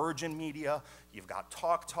got Virgin Media, you've got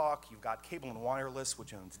TalkTalk, you've got Cable and Wireless,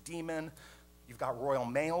 which owns Demon, you've got Royal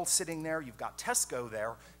Mail sitting there, you've got Tesco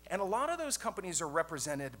there, and a lot of those companies are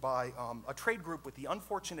represented by a trade group with the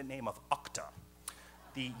unfortunate name of UCTA,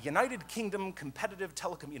 the United Kingdom Competitive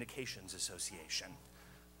Telecommunications Association.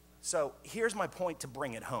 So here's my point to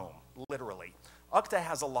bring it home, literally. UCTA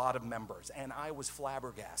has a lot of members, and I was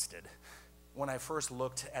flabbergasted when I first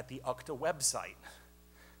looked at the UCTA website.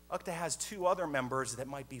 UCTA has two other members that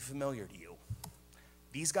might be familiar to you.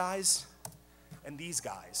 These guys and these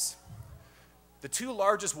guys. The two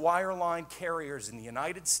largest wireline carriers in the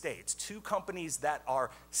United States, two companies that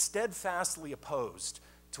are steadfastly opposed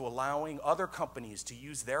to allowing other companies to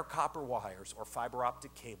use their copper wires or fiber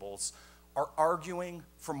optic cables, are arguing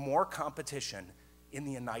for more competition in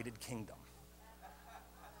the United Kingdom.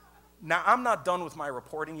 Now, I'm not done with my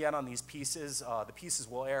reporting yet on these pieces. The pieces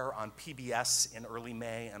will air on PBS in early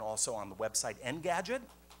May and also on the website Engadget.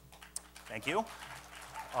 Thank you.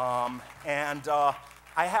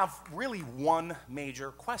 I have really one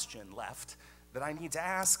major question left that I need to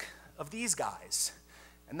ask of these guys,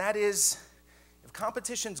 and that is, if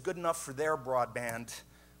competition's good enough for their broadband,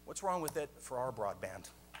 what's wrong with it for our broadband?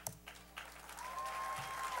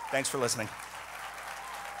 Thanks for listening.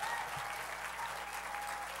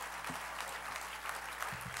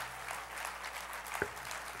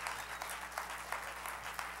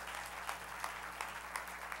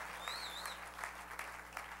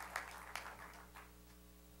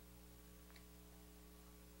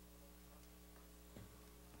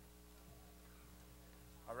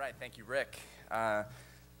 All right, thank you, Rick.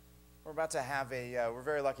 We're about to have we're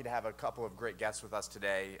very lucky to have a couple of great guests with us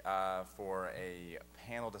today for a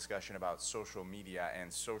panel discussion about social media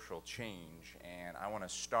and social change. And I want to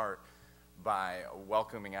start by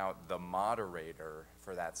welcoming out the moderator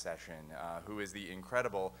for that session, who is the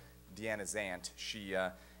incredible Deanna Zant. She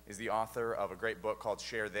is the author of a great book called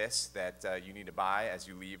Share This that you need to buy as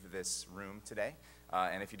you leave this room today.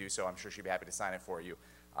 And if you do so, I'm sure she'd be happy to sign it for you.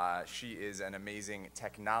 She is an amazing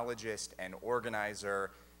technologist and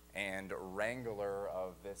organizer and wrangler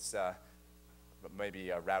of this maybe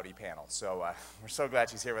a rowdy panel. So we're so glad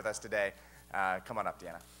she's here with us today. Come on up,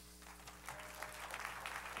 Deanna.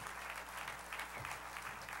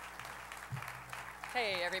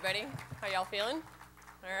 Hey, everybody. How y'all feeling?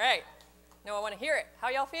 All right. No, I want to hear it. How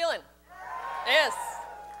y'all feeling? Yes.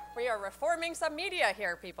 We are reforming some media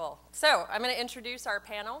here, people. So I'm going to introduce our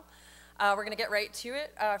panel. We're going to get right to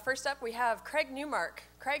it. First up, we have Craig Newmark.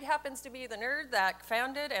 Craig happens to be the nerd that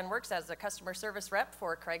founded and works as a customer service rep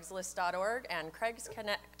for Craigslist.org and Craig's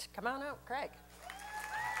Connect. Come on out, Craig.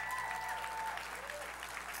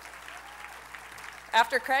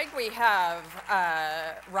 After Craig, we have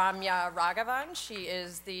Ramya Raghavan. She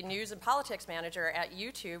is the news and politics manager at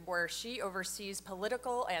YouTube, where she oversees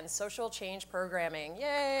political and social change programming.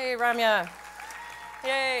 Yay, Ramya.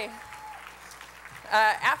 Yay.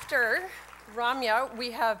 After Ramya,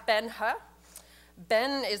 we have Ben He.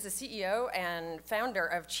 Ben is the CEO and founder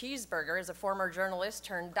of Cheeseburger, is a former journalist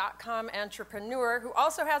turned .com entrepreneur who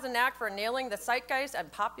also has a knack for nailing the zeitgeist and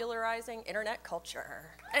popularizing internet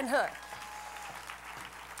culture. Ben He.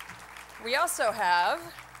 We also have,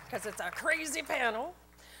 because it's a crazy panel,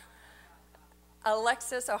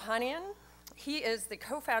 Alexis Ohanian. He is the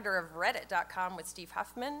co-founder of Reddit.com with Steve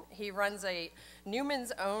Huffman. He runs a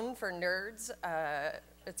Newman's Own for nerds.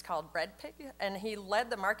 It's called Breadpig, and he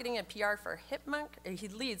led the marketing and PR for Hipmunk. He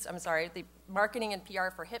leads, the marketing and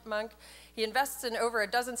PR for Hipmunk. He invests in over a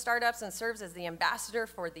dozen startups and serves as the ambassador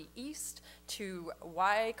for the East to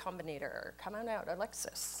Y Combinator. Come on out,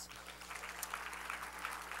 Alexis.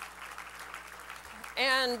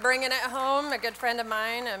 And bringing it home, a good friend of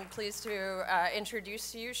mine, I'm pleased to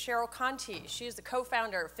introduce to you Cheryl Conti. She's the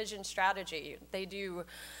co-founder of Fission Strategy. They do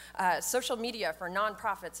social media for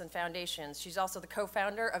nonprofits and foundations. She's also the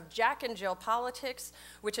co-founder of Jack and Jill Politics,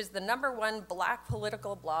 which is the #1 Black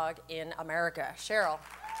political blog in America. Cheryl.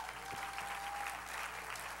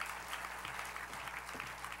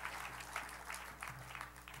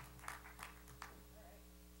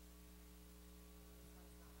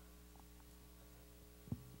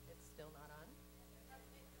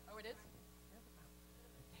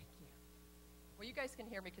 Well, you guys can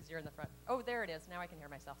hear me because you're in the front. Oh, there it is. Now I can hear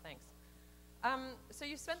myself. Thanks. So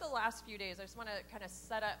you spent the last few days, I just want to kind of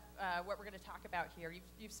set up what we're going to talk about here.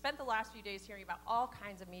 You've spent the last few days hearing about all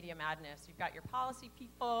kinds of media madness. You've got your policy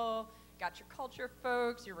people, got your culture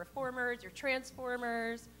folks, your reformers, your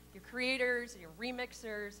transformers, your creators, your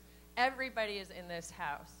remixers. Everybody is in this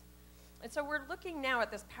house. And so we're looking now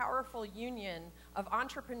at this powerful union of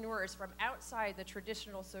entrepreneurs from outside the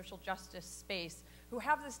traditional social justice space who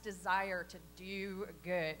have this desire to do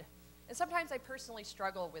good. And sometimes I personally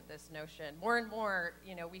struggle with this notion. More and more,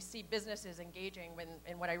 we see businesses engaging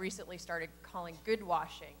in what I recently started calling good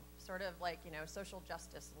washing, sort of like, social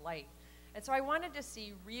justice light. And so I wanted to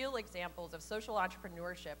see real examples of social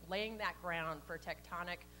entrepreneurship laying that ground for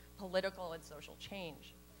tectonic political and social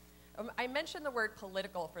change. I mentioned the word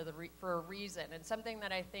political for a reason, and something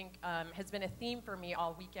that I think has been a theme for me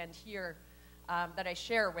all weekend here that I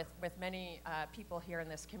share with many people here in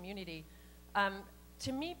this community.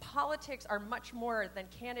 To me, politics are much more than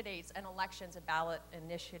candidates and elections and ballot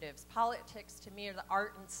initiatives. Politics, to me, are the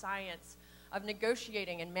art and science of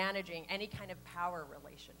negotiating and managing any kind of power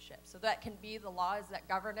relationship. So that can be the laws that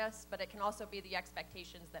govern us, but it can also be the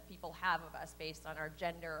expectations that people have of us based on our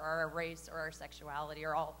gender or our race or our sexuality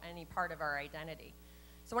or any part of our identity.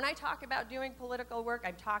 So when I talk about doing political work,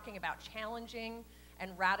 I'm talking about challenging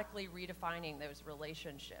and radically redefining those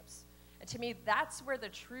relationships. And to me, that's where the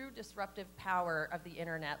true disruptive power of the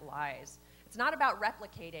internet lies. It's not about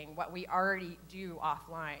replicating what we already do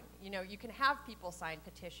offline. You can have people sign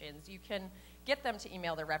petitions, you can get them to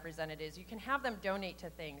email their representatives, you can have them donate to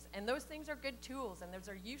things, and those things are good tools and those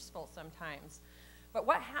are useful sometimes. But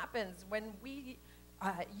what happens when we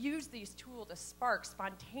use these tools to spark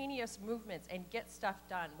spontaneous movements and get stuff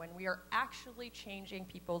done, when we are actually changing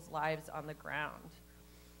people's lives on the ground?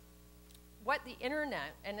 What the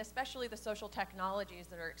internet, and especially the social technologies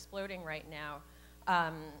that are exploding right now,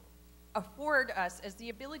 afford us is the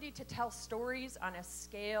ability to tell stories on a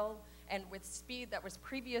scale and with speed that was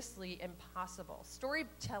previously impossible.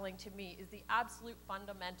 Storytelling, to me, is the absolute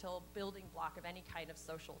fundamental building block of any kind of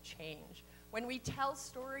social change. When we tell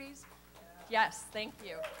stories, yes, thank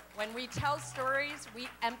you. When we tell stories, we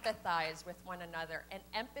empathize with one another, and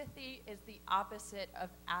empathy is the opposite of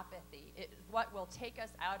apathy. It is what will take us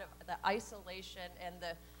out of the isolation and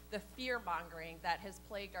the fear-mongering that has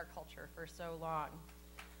plagued our culture for so long.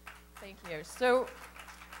 Thank you. So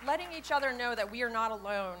letting each other know that we are not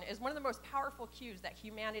alone is one of the most powerful cues that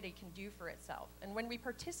humanity can do for itself. And when we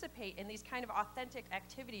participate in these kind of authentic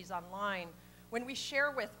activities online, when we share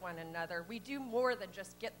with one another, we do more than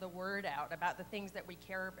just get the word out about the things that we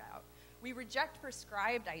care about. We reject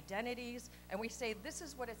prescribed identities, and we say, this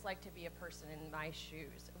is what it's like to be a person in my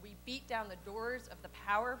shoes. We beat down the doors of the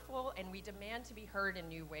powerful, and we demand to be heard in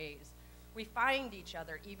new ways. We find each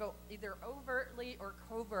other either overtly or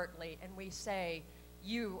covertly, and we say,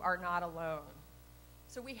 you are not alone.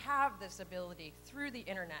 So we have this ability through the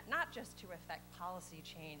internet, not just to affect policy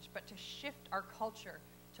change, but to shift our culture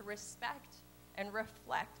to respect and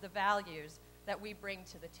reflect the values that we bring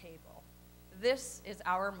to the table. This is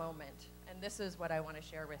our moment, and this is what I want to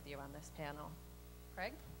share with you on this panel.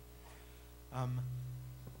 Craig?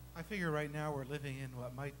 I figure right now we're living in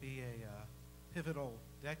what might be a pivotal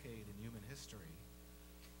decade in human history,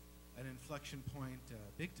 an inflection point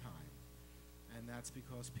big time, and that's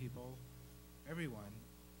because people, everyone,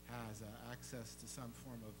 has access to some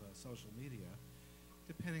form of social media,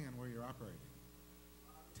 depending on where you're operating.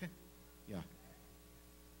 Yeah.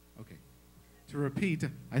 Okay. To repeat,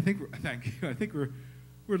 thank you. I think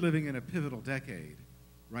we're living in a pivotal decade.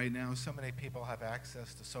 Right now, so many people have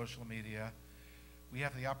access to social media. We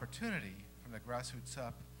have the opportunity from the grassroots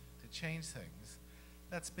up to change things.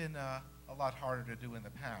 That's been a lot harder to do in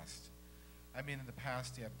the past. I mean, in the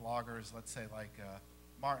past, you had bloggers, let's say like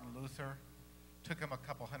Martin Luther. Took him a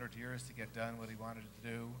couple hundred years to get done what he wanted to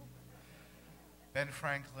do. Ben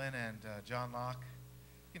Franklin and John Locke,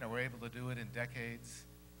 were able to do it in decades.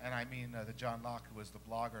 And I mean the John Locke who was the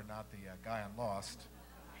blogger, not the guy on Lost.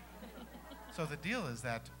 So the deal is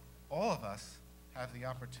that all of us have the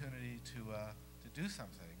opportunity to do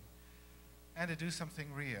something, and to do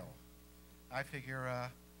something real. I figure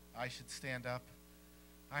I should stand up.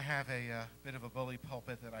 I have a bit of a bully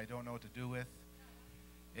pulpit that I don't know what to do with.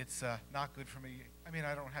 It's not good for me. I mean,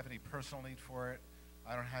 I don't have any personal need for it.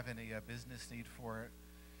 I don't have any business need for it.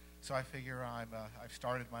 So I figure I've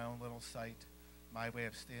started my own little site, my way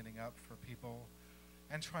of standing up for people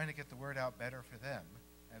and trying to get the word out better for them.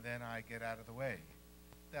 And then I get out of the way.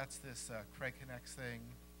 That's this Craig Connects thing.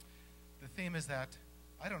 The theme is that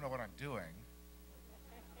I don't know what I'm doing,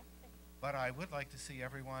 but I would like to see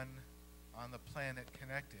everyone on the planet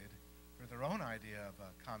connected for their own idea of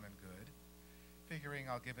common good, figuring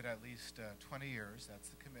I'll give it at least 20 years. That's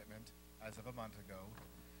the commitment as of a month ago.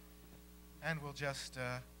 And we'll just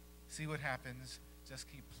see what happens, just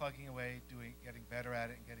keep plugging away, getting better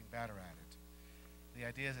at it and getting better at it. The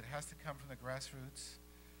idea is it has to come from the grassroots.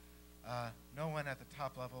 No one at the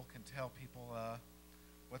top level can tell people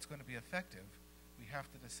what's going to be effective. We have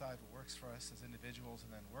to decide what works for us as individuals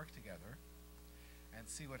and then work together and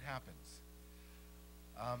see what happens.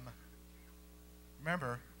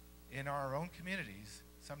 Remember, in our own communities,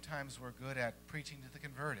 sometimes we're good at preaching to the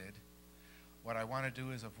converted. What I want to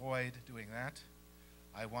do is avoid doing that.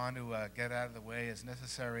 I want to get out of the way as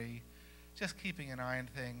necessary, just keeping an eye on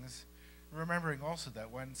things, remembering also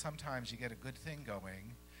that when sometimes you get a good thing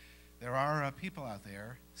going, there are people out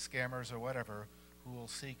there, scammers or whatever, who will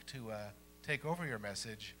seek to take over your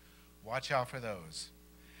message. Watch out for those.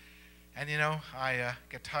 And I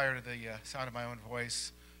get tired of the sound of my own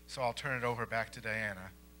voice, so I'll turn it over back to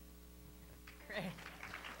Diana. Great.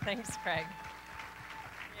 Thanks, Craig.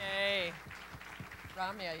 Yay.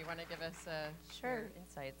 Ramya, you want to give us your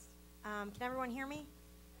insights? Can everyone hear me?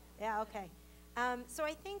 Yeah, okay. So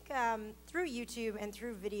I think through YouTube and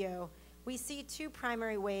through video, we see two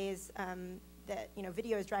primary ways that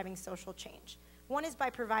video is driving social change. One is by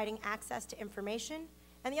providing access to information,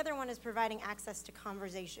 and the other one is providing access to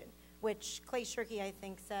conversation, which Clay Shirky, I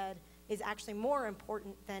think, said is actually more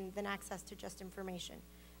important than access to just information.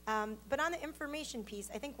 But on the information piece,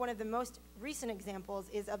 I think one of the most recent examples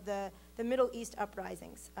is of the Middle East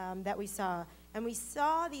uprisings that we saw. And we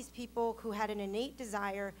saw these people who had an innate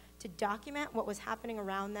desire to document what was happening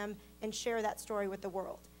around them and share that story with the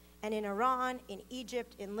world. And in Iran, in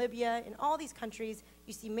Egypt, in Libya, in all these countries,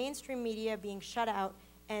 you see mainstream media being shut out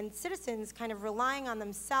and citizens kind of relying on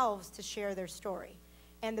themselves to share their story.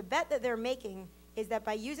 And the bet that they're making is that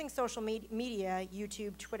by using social media,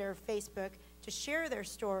 YouTube, Twitter, Facebook, to share their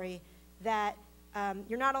story, that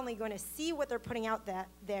you're not only going to see what they're putting out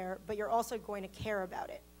there, but you're also going to care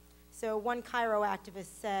about it. So one Cairo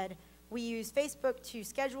activist said, we use Facebook to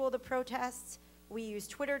schedule the protests, we use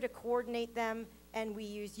Twitter to coordinate them, and we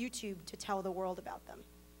use YouTube to tell the world about them.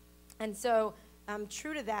 And so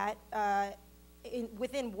true to that,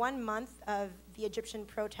 within 1 month of the Egyptian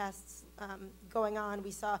protests going on,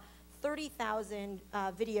 we saw 30,000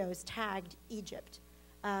 videos tagged Egypt.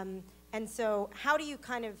 And so how do you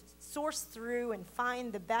kind of source through and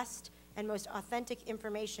find the best and most authentic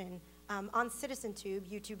information on CitizenTube,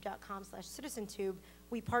 youtube.com/CitizenTube?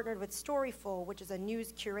 We partnered with Storyful, which is a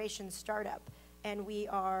news curation startup. And we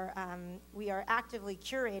are actively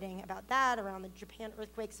curating about that, around the Japan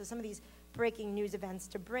earthquake, so some of these breaking news events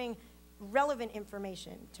to bring relevant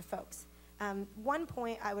information to folks. One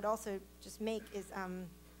point I would also just make is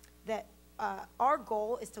that our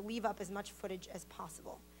goal is to leave up as much footage as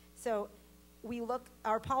possible. So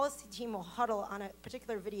our policy team will huddle on a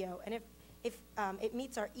particular video, and if it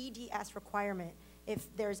meets our EDS requirement, if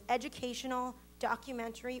there's educational,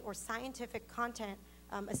 documentary, or scientific content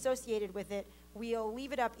associated with it, we'll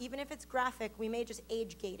leave it up. Even if it's graphic, we may just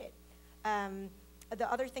age gate it. The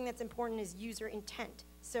other thing that's important is user intent.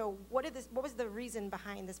 So what was the reason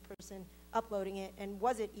behind this person uploading it, and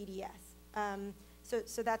was it EDS?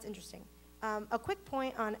 So that's interesting. A quick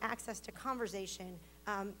point on access to conversation.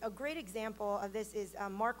 A great example of this is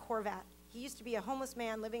Mark Horvat. He used to be a homeless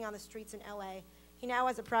man living on the streets in LA. He now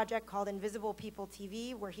has a project called Invisible People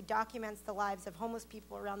TV, where he documents the lives of homeless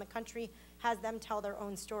people around the country, has them tell their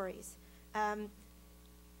own stories.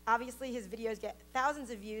 Obviously, his videos get thousands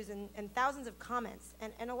of views and thousands of comments,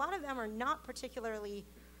 and a lot of them are not particularly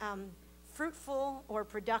fruitful or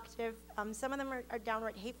productive. Some of them are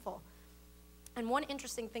downright hateful. And one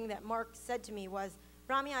interesting thing that Mark said to me was,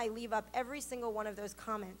 Ramya, I leave up every single one of those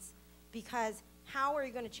comments, because how are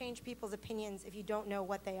you going to change people's opinions if you don't know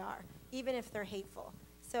what they are, even if they're hateful?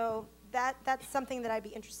 So that's something that I'd be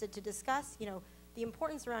interested to discuss, you know, the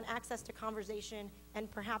importance around access to conversation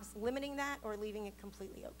and perhaps limiting that or leaving it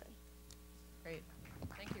completely open. Great.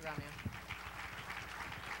 Thank you, Ramya.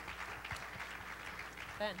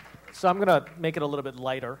 Ben. So I'm going to make it a little bit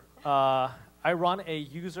lighter. I run a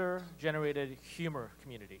user-generated humor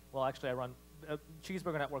community. Well, actually, I run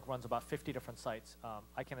Cheeseburger Network runs about 50 different sites.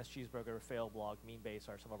 ICANN's Cheeseburger, Failblog, Meanbase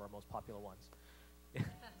are some of our most popular ones.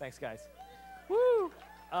 Thanks, guys. Woo!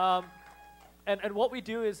 And what we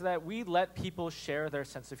do is that we let people share their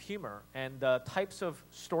sense of humor. And the types of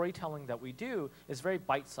storytelling that we do is very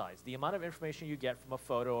bite-sized. The amount of information you get from a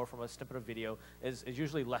photo or from a snippet of video is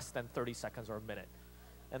usually less than 30 seconds or a minute.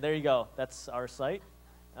 And there you go. That's our site.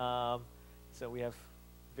 So we have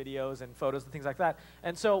videos and photos and things like that.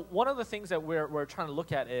 And so one of the things that we're trying to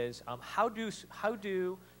look at is how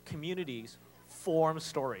do communities form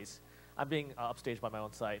stories? I'm being upstaged by my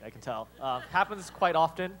own site, I can tell. Happens quite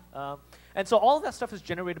often. And so all of that stuff is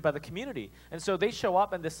generated by the community. And so they show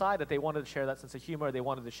up and decide that they wanted to share that sense of humor, they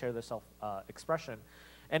wanted to share their self-expression.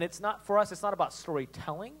 And it's not, for us, it's not about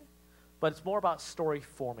storytelling, but it's more about story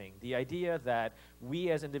forming. The idea that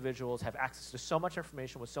we as individuals have access to so much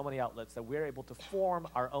information with so many outlets that we're able to form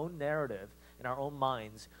our own narrative in our own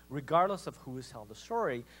minds, regardless of who is telling the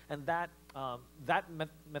story. And that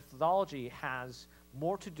methodology has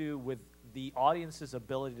more to do with the audience's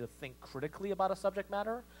ability to think critically about a subject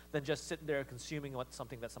matter than just sitting there consuming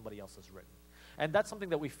something that somebody else has written. And that's something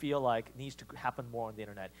that we feel like needs to happen more on the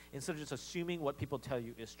internet. Instead of just assuming what people tell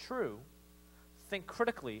you is true, think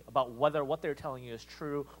critically about whether what they're telling you is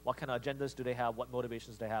true, what kind of agendas do they have, what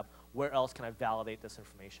motivations do they have, where else can I validate this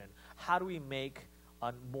information? How do we make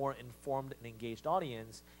a more informed and engaged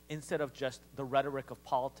audience instead of just the rhetoric of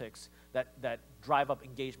politics that drive up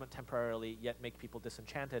engagement temporarily yet make people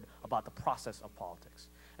disenchanted about the process of politics?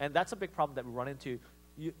 And that's a big problem that we run into.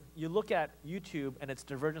 You look at YouTube and its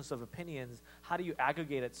divergence of opinions, how do you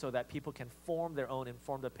aggregate it so that people can form their own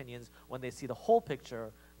informed opinions when they see the whole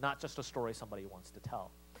picture, not just a story somebody wants to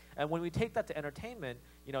tell? And when we take that to entertainment,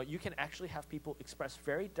 you know, you can actually have people express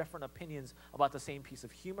very different opinions about the same piece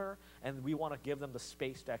of humor, and we want to give them the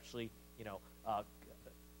space to actually, you know,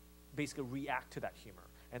 basically react to that humor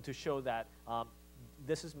and to show that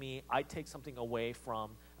this is me. I take something away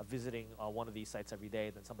from visiting one of these sites every day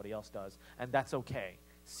than somebody else does, and that's okay.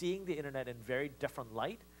 Seeing the internet in very different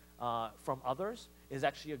light from others is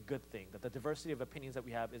actually a good thing, that the diversity of opinions that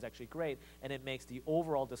we have is actually great, and it makes the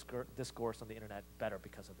overall discourse on the internet better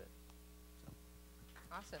because of it. So.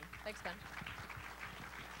 Awesome. Thanks, Ben.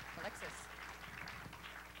 Alexis.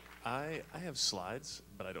 I have slides,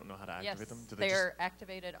 but I don't know how to activate them. Do they're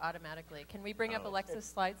activated automatically. Can we bring up Alexis'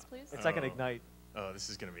 slides, please? It's like an Ignite. Oh, this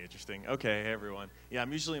is going to be interesting. Okay, hey, everyone. Yeah,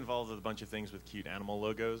 I'm usually involved with a bunch of things with cute animal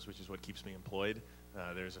logos, which is what keeps me employed.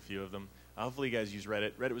 There's a few of them. Hopefully you guys use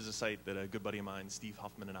Reddit. Reddit was a site that a good buddy of mine, Steve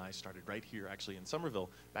Huffman, and I started right here, actually, in Somerville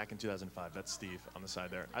back in 2005. That's Steve on the side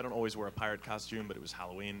there. I don't always wear a pirate costume, but it was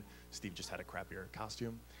Halloween. Steve just had a crappier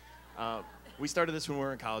costume. We started this when we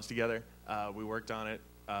were in college together. We worked on it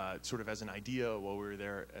sort of as an idea while we were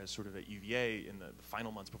there as sort of at UVA in the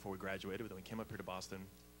final months before we graduated. But then we came up here to Boston.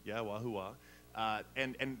 Yeah, wahoo-wah.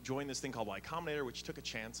 And joined this thing called Y Combinator, which took a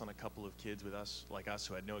chance on a couple of kids like us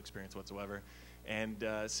who had no experience whatsoever, and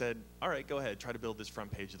said, all right, go ahead, try to build this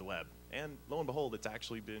front page of the web. And lo and behold, it's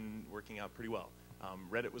actually been working out pretty well.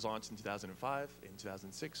 Reddit was launched in 2005. In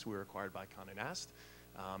 2006, we were acquired by Condé Nast.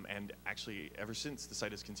 And actually, ever since, the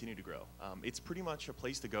site has continued to grow. It's pretty much a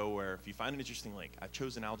place to go where if you find an interesting link, I've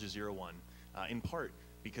chosen Al Jazeera one, in part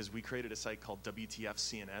because we created a site called WTF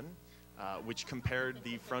CNN, which compared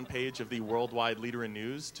the front page of the worldwide leader in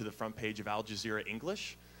news to the front page of Al Jazeera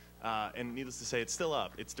English. And needless to say, it's still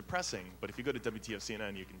up. It's depressing, but if you go to WTF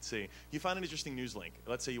CNN, you can see. You find an interesting news link.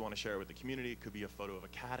 Let's say you want to share it with the community. It could be a photo of a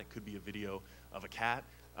cat. It could be a video of a cat.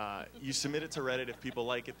 You submit it to Reddit. If people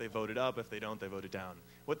like it, they vote it up. If they don't, they vote it down.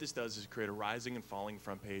 What this does is create a rising and falling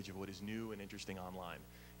front page of what is new and interesting online.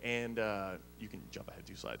 And you can jump ahead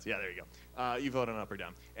 2 slides. Yeah, there you go. You vote on up or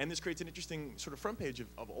down. And this creates an interesting sort of front page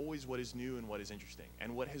of always what is new and what is interesting.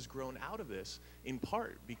 And what has grown out of this, in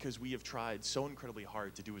part, because we have tried so incredibly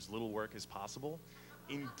hard to do as little work as possible,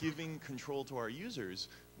 in giving control to our users,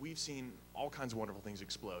 we've seen all kinds of wonderful things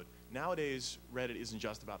explode. Nowadays, Reddit isn't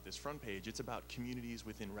just about this front page. It's about communities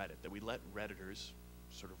within Reddit, that we let Redditors,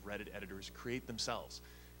 sort of Reddit editors, create themselves.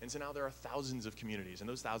 And so now there are thousands of communities, and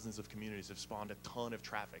those thousands of communities have spawned a ton of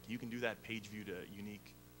traffic. You can do that page view to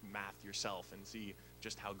unique math yourself and see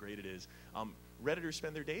just how great it is. Redditors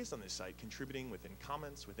spend their days on this site contributing within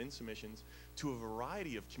comments, within submissions, to a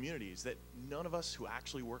variety of communities that none of us who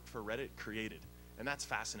actually work for Reddit created. And that's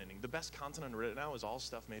fascinating. The best content on Reddit now is all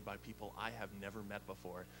stuff made by people I have never met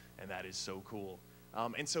before, and that is so cool.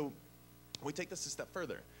 And so we take this a step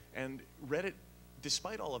further. And Reddit,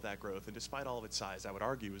 despite all of that growth and despite all of its size, I would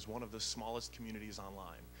argue is one of the smallest communities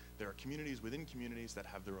online. There are communities within communities that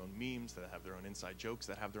have their own memes, that have their own inside jokes,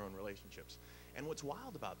 that have their own relationships. And what's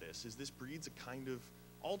wild about this is this breeds a kind of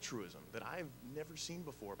altruism that I've never seen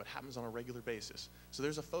before but happens on a regular basis. So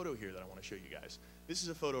there's a photo here that I want to show you guys. This is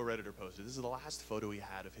a photo a Redditor posted. This is the last photo he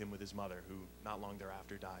had of him with his mother, who not long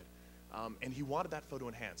thereafter died. And he wanted that photo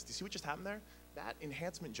enhanced. Do you see what just happened there? That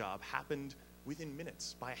enhancement job happened within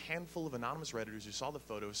minutes by a handful of anonymous Redditors who saw the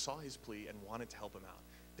photo, saw his plea, and wanted to help him out.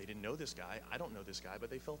 They didn't know this guy. I don't know this guy, but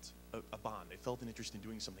they felt a bond. They felt an interest in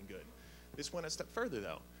doing something good. This went a step further,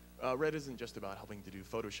 though. Reddit isn't just about helping to do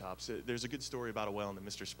Photoshops. There's a good story about a whale named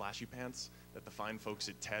Mr. Splashy Pants that the fine folks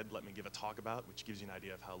at TED let me give a talk about, which gives you an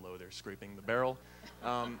idea of how low they're scraping the barrel.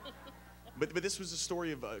 But this was a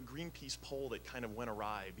story of a Greenpeace poll that kind of went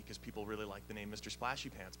awry because people really liked the name Mr. Splashy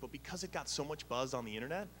Pants. But because it got so much buzz on the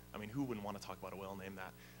internet, I mean, who wouldn't want to talk about a whale named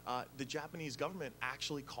that? The Japanese government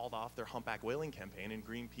actually called off their humpback whaling campaign, and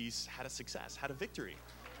Greenpeace had a success, had a victory.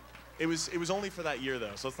 It was only for that year,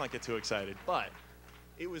 though, so let's not get too excited. But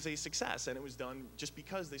it was a success, and it was done just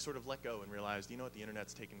because they sort of let go and realized, you know what, the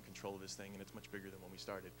internet's taken control of this thing, and it's much bigger than when we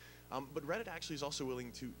started. But Reddit actually is also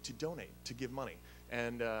willing to donate, to give money.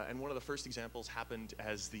 And one of the first examples happened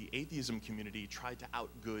as the atheism community tried to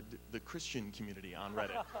outgood the Christian community on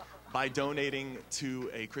Reddit by donating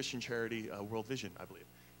to a Christian charity, World Vision, I believe.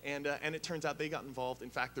 And it turns out they got involved. In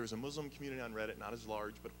fact, there's a Muslim community on Reddit, not as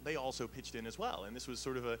large, but they also pitched in as well. And this was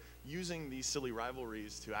sort of using these silly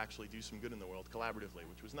rivalries to actually do some good in the world collaboratively,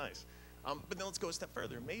 which was nice. But then let's go a step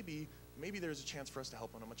further. Maybe there's a chance for us to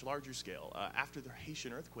help on a much larger scale. After the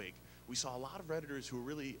Haitian earthquake, we saw a lot of Redditors who were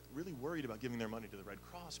really, really worried about giving their money to the Red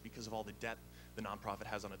Cross because of all the debt the nonprofit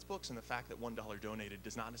has on its books, and the fact that $1 donated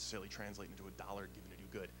does not necessarily translate into $1 given to do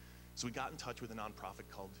good. So we got in touch with a nonprofit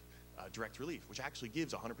called Direct Relief, which actually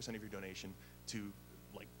gives 100% of your donation to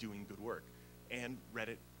doing good work. And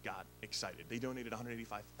Reddit got excited. They donated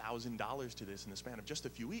 $185,000 to this in the span of just a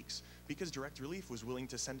few weeks because Direct Relief was willing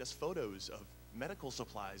to send us photos of medical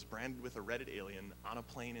supplies branded with a Reddit alien on a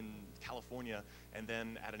plane in California and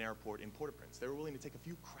then at an airport in Port-au-Prince. They were willing to take a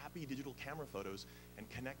few crappy digital camera photos and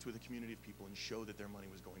connect with a community of people and show that their money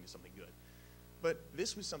was going to something good. But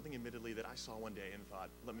this was something, admittedly, that I saw one day and thought,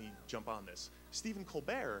 let me jump on this. Stephen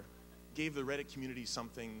Colbert gave the Reddit community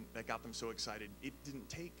something that got them so excited. It didn't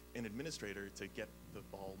take an administrator to get the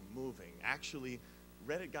ball moving. Actually,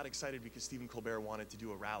 Reddit got excited because Stephen Colbert wanted to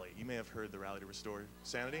do a rally. You may have heard the Rally to Restore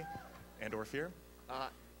Sanity and or Fear.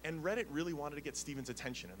 And Reddit really wanted to get Stephen's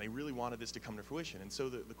attention, and they really wanted this to come to fruition. And so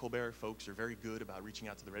the Colbert folks are very good about reaching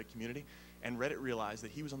out to the Reddit community, and Reddit realized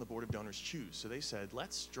that he was on the board of Donors Choose. So they said,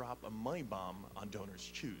 let's drop a money bomb on Donors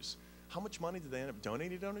Choose. How much money did they end up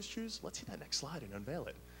donating to Donors Choose? Let's hit that next slide and unveil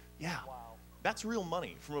it. Yeah, wow. That's real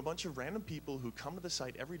money from a bunch of random people who come to the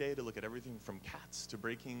site every day to look at everything from cats to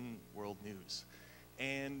breaking world news.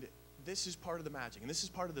 And this is part of the magic, and this is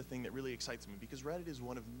part of the thing that really excites me, because Reddit is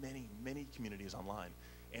one of many, many communities online.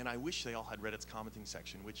 And I wish they all had Reddit's commenting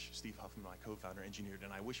section, which Steve Huffman, my co-founder, engineered,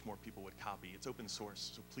 and I wish more people would copy. It's open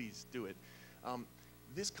source, so please do it.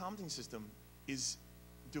 This commenting system is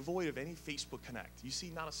devoid of any Facebook Connect. You see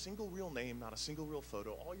not a single real name, not a single real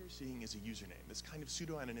photo. All you're seeing is a username, this kind of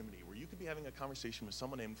pseudo-anonymity where you could be having a conversation with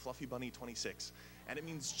someone named FluffyBunny26, and it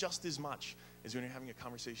means just as much as when you're having a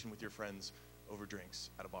conversation with your friends over drinks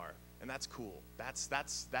at a bar. And that's cool.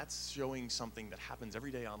 That's showing something that happens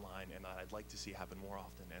every day online and that I'd like to see happen more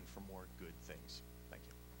often and for more good things. Thank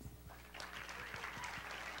you.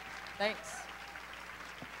 Thanks.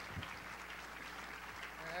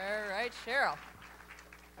 All right, Cheryl.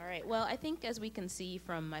 All right, well, I think as we can see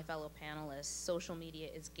from my fellow panelists, social media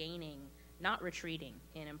is gaining, not retreating,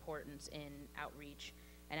 in importance in outreach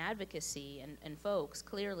and advocacy. And folks,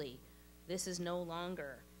 clearly, this is no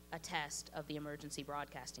longer a test of the emergency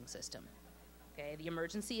broadcasting system. Okay, the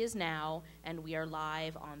emergency is now, and we are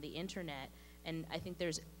live on the internet. And I think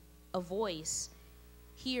there's a voice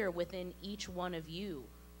here within each one of you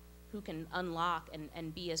who can unlock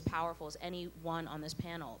and be as powerful as anyone on this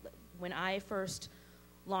panel. When I first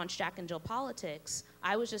launched Jack and Jill Politics,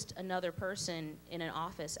 I was just another person in an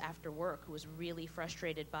office after work who was really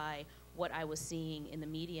frustrated by what I was seeing in the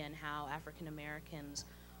media and how African Americans,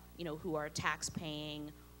 you know, who are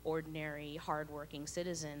tax-paying, ordinary, hardworking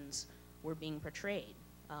citizens were being portrayed.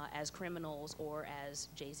 as criminals or as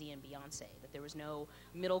Jay-Z and Beyonce, that there was no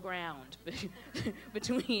middle ground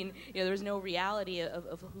between, there was no reality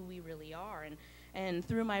of who we really are. And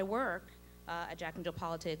through my work at Jack and Jill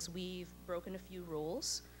Politics, we've broken a few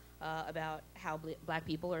rules about how black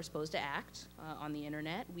people are supposed to act on the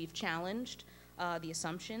internet. We've challenged the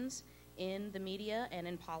assumptions in the media and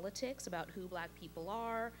in politics about who black people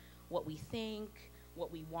are, what we think,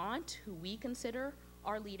 what we want, who we consider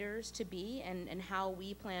our leaders to be, and how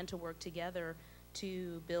we plan to work together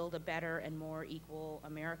to build a better and more equal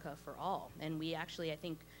America for all. And we actually, I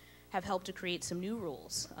think, have helped to create some new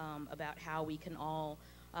rules about how we can all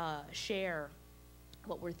share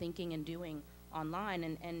what we're thinking and doing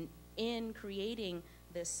online. And in creating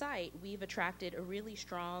this site, we've attracted a really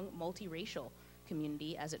strong multiracial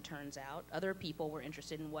community, as it turns out. Other people were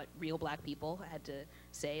interested in what real black people had to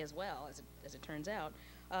say as well, as it turns out.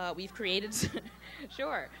 We've created,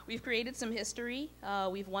 we've created some history.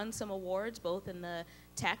 We've won some awards, both in the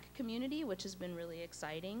tech community, which has been really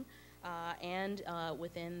exciting, and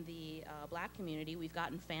within the black community. We've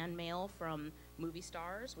gotten fan mail from movie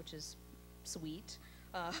stars, which is sweet.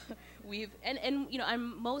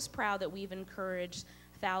 I'm most proud that we've encouraged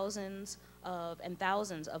thousands of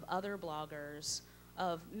other bloggers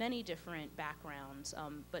of many different backgrounds,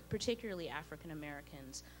 but particularly African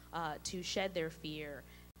Americans, to shed their fear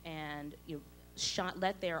and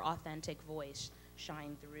let their authentic voice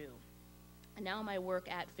shine through. And now my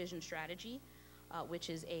work at Fission Strategy, which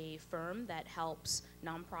is a firm that helps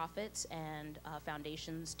nonprofits and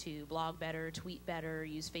foundations to blog better, tweet better,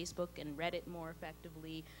 use Facebook and Reddit more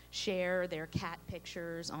effectively, share their cat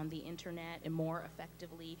pictures on the internet and more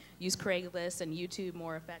effectively, use Craigslist and YouTube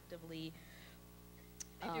more effectively.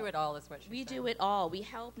 We do it all, is what she's saying. We do it all. We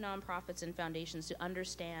help nonprofits and foundations to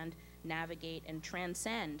understand, navigate, and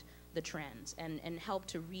transcend the trends and help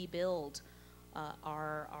to rebuild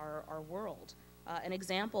our world. An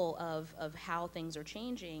example of how things are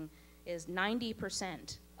changing is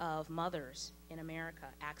 90% of mothers in America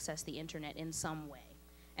access the internet in some way.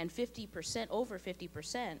 And over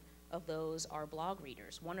 50% of those are blog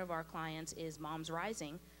readers. One of our clients is Moms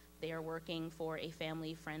Rising. They are working for a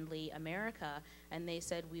family-friendly America, and they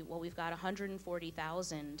said, we've got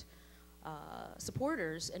 140,000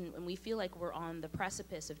 supporters, and we feel like we're on the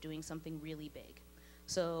precipice of doing something really big.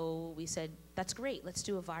 So we said, that's great, let's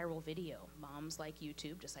do a viral video. Moms like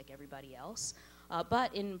YouTube, just like everybody else.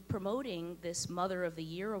 But in promoting this Mother of the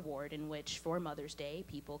Year award, in which for Mother's Day,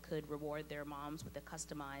 people could reward their moms with a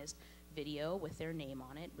customized video with their name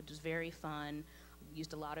on it, which was very fun,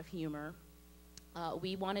 used a lot of humor.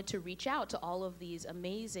 We wanted to reach out to all of these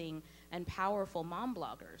amazing and powerful mom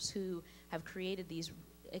bloggers who have created these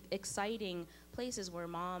exciting places where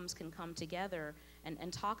moms can come together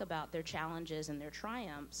and talk about their challenges and their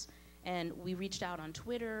triumphs. And we reached out on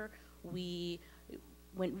Twitter. We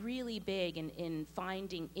went really big in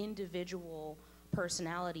finding individual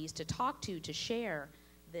personalities to talk to share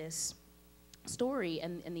this story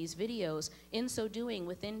and these videos. In so doing,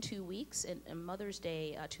 within 2 weeks, in Mother's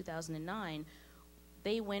Day 2009,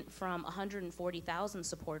 they went from 140,000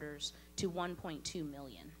 supporters to 1.2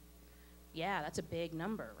 million. Yeah, that's a big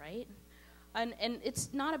number, right? And it's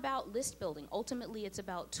not about list building. Ultimately, it's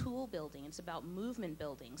about tool building. It's about movement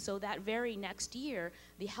building. So that very next year,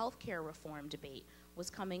 the healthcare reform debate was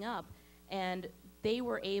coming up, and they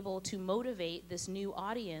were able to motivate this new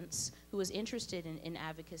audience who was interested in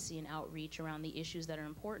advocacy and outreach around the issues that are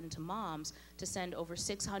important to moms to send over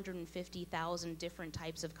 650,000 different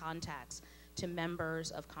types of contacts to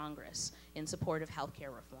members of Congress in support of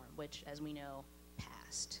healthcare reform, which, as we know,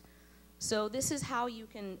 passed. So this is how you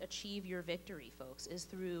can achieve your victory, folks, is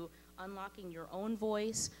through unlocking your own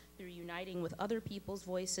voice, through uniting with other people's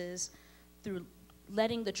voices, through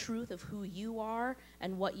letting the truth of who you are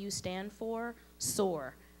and what you stand for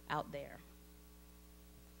soar out there.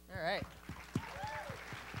 All right.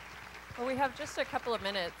 Well, we have just a couple of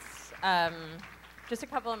minutes,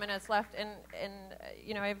 left, and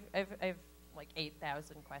you know, I've like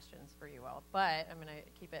 8,000 questions for you all, but I'm going to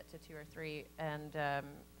keep it to 2 or 3, and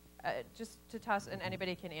just to toss, and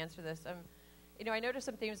anybody can answer this. You know, I noticed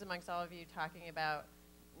some themes amongst all of you talking about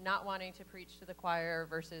not wanting to preach to the choir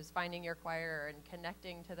versus finding your choir and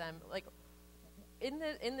connecting to them. Like, in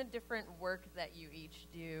the different work that you each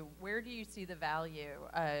do, where do you see the value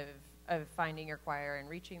of finding your choir and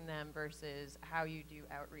reaching them versus how you do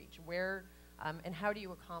outreach? Where and how do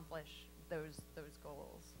you accomplish those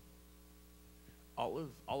goals?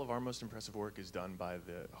 All of our most impressive work is done by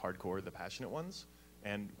the hardcore, the passionate ones,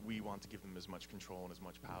 and we want to give them as much control and as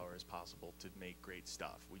much power as possible to make great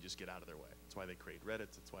stuff. We just get out of their way. That's why they create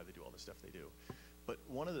Reddits. That's why they do all the stuff they do. But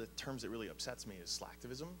one of the terms that really upsets me is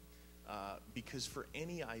slacktivism, because for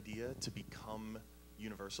any idea to become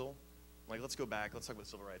universal, like let's go back, let's talk about the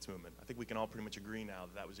civil rights movement. I think we can all pretty much agree now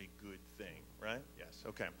that that was a good thing, right? Yes,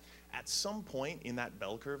 okay. At some point in that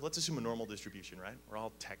bell curve, let's assume a normal distribution, right? We're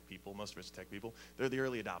all tech people, most of us are tech people. They're the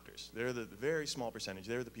early adopters. They're the very small percentage.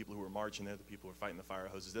 They're the people who are marching. They're the people who are fighting the fire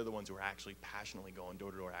hoses. They're the ones who are actually passionately going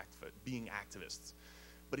door to door being activists.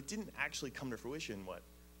 But it didn't actually come to fruition,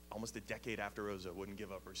 almost a decade after Rosa wouldn't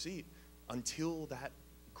give up her seat, until that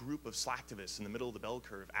group of slacktivists in the middle of the bell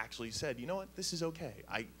curve actually said, you know what, this is okay.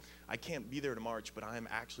 I can't be there to march, but I'm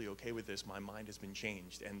actually okay with this. My mind has been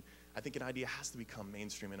changed. And I think an idea has to become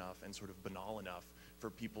mainstream enough and sort of banal enough for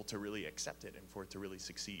people to really accept it and for it to really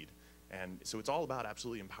succeed. And so it's all about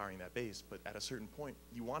absolutely empowering that base, but at a certain point,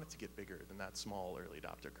 you want it to get bigger than that small early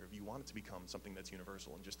adopter curve. You want it to become something that's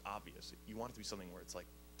universal and just obvious. You want it to be something where it's like,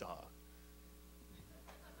 duh. Well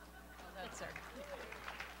done, sir.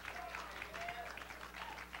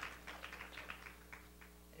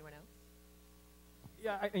 Anyone else?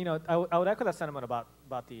 Yeah, I would echo that sentiment about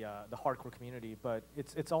the hardcore community, but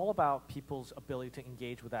it's all about people's ability to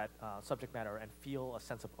engage with that subject matter and feel a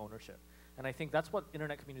sense of ownership. And I think that's what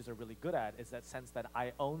internet communities are really good at, is that sense that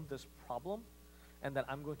I own this problem and that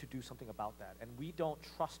I'm going to do something about that. And we don't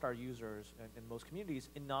trust our users in most communities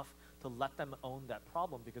enough to let them own that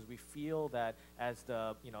problem, because we feel that as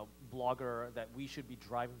the blogger that we should be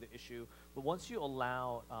driving the issue. But once you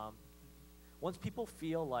allow, once people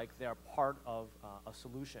feel like they're part of a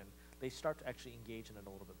solution, they start to actually engage in it a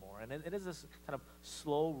little bit more. And it is this kind of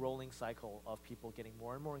slow rolling cycle of people getting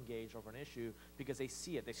more and more engaged over an issue because they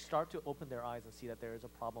see it. They start to open their eyes and see that there is a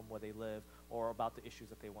problem where they live or about the issues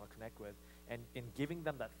that they want to connect with. And in giving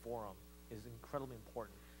them that forum is incredibly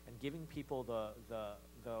important. And giving people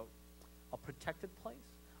a protected place,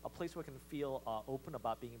 a place where they can feel open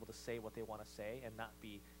about being able to say what they want to say and not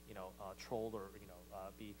be trolled or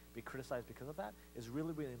be criticized because of that, is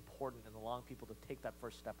really, really important in allowing people to take that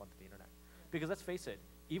first step onto the internet. Because let's face it,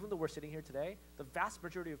 even though we're sitting here today, the vast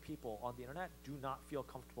majority of people on the internet do not feel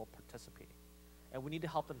comfortable participating. And we need to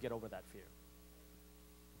help them get over that fear.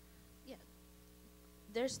 Yeah.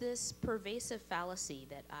 There's this pervasive fallacy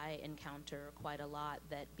that I encounter quite a lot,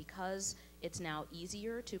 that because it's now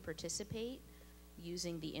easier to participate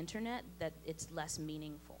using the internet, that it's less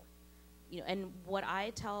meaningful. And what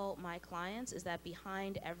I tell my clients is that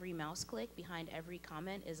behind every mouse click, behind every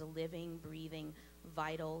comment, is a living, breathing,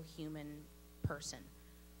 vital human person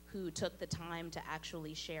who took the time to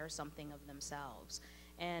actually share something of themselves.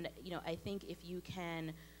 And I think if you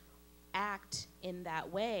can act in that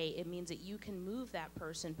way, it means that you can move that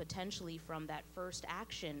person potentially from that first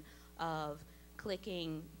action of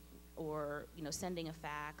clicking or sending a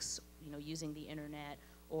fax, using the internet,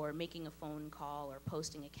 or making a phone call, or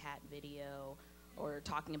posting a cat video, or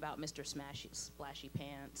talking about Mr. Splashy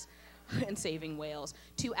Pants and saving whales,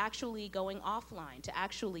 to actually going offline, to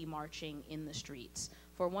actually marching in the streets.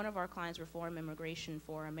 For one of our clients, Reform Immigration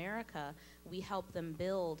for America, we helped them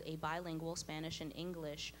build a bilingual Spanish and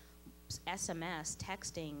English SMS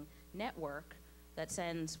texting network that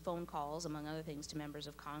sends phone calls, among other things, to members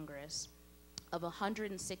of Congress, of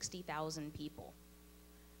 160,000 people.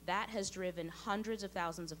 That has driven hundreds of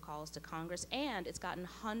thousands of calls to Congress, and it's gotten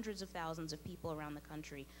hundreds of thousands of people around the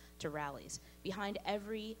country to rallies. Behind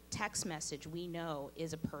every text message we know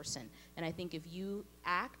is a person. And I think if you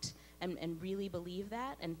act and really believe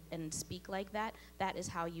that and speak like that, that is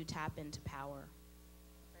how you tap into power.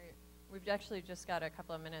 Great. We've actually just got a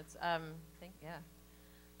couple of minutes.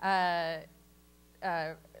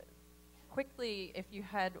 Quickly, if you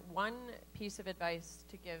had one piece of advice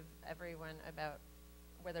to give everyone about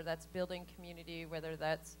whether that's building community, whether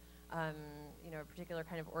that's a particular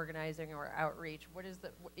kind of organizing or outreach, what is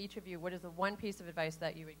what is the one piece of advice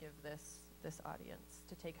that you would give this audience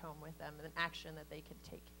to take home with them, and an action that they could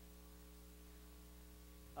take?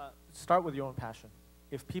 Start with your own passion.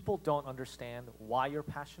 If people don't understand why you're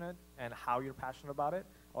passionate and how you're passionate about it,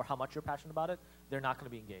 or how much you're passionate about it, they're not going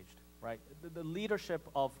to be engaged, right? The leadership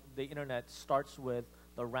of the internet starts with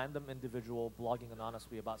the random individual blogging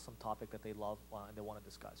anonymously about some topic that they love and they want to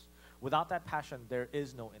discuss. Without that passion, there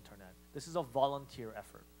is no internet. This is a volunteer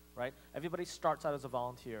effort, right? Everybody starts out as a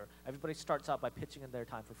volunteer. Everybody starts out by pitching in their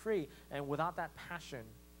time for free, and without that passion,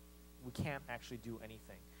 we can't actually do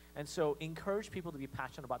anything. And so encourage people to be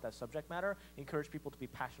passionate about that subject matter, encourage people to be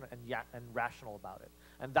passionate and rational about it.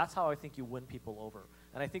 And that's how I think you win people over.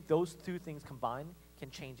 And I think those two things combined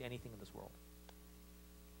can change anything in this world.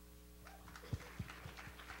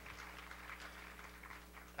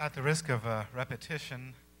 At the risk of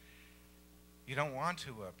repetition, you don't want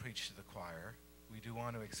to preach to the choir. we do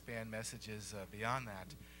want to expand messages beyond that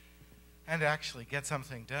and actually get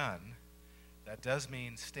something done. That does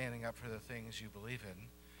mean standing up for the things you believe in.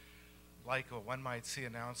 Like one might see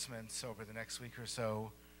announcements over the next week or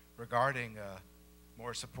so regarding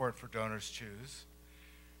more support for Donors Choose.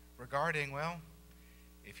 Regarding, well,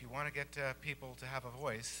 if you want to get people to have a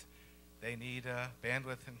voice, they need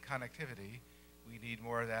bandwidth and connectivity. We need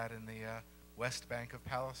more of that in the West Bank of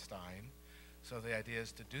Palestine. So the idea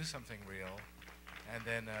is to do something real and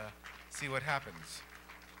then see what happens.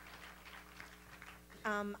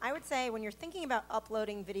 I would say when you're thinking about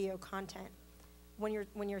uploading video content, when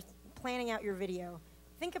you're planning out your video,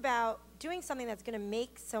 think about doing something that's going to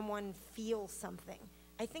make someone feel something.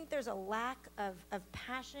 I think there's a lack of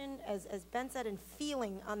passion, as Ben said, and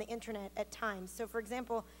feeling on the internet at times. So for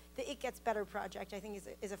example, the It Gets Better project, I think,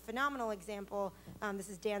 is a phenomenal example. This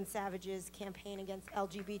is Dan Savage's campaign against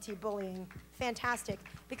LGBT bullying. Fantastic.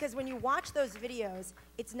 Because when you watch those videos,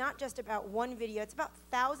 it's not just about one video. It's about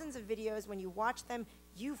thousands of videos. When you watch them,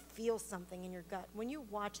 you feel something in your gut. When you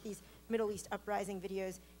watch these Middle East uprising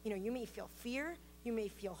videos, you may feel fear, you may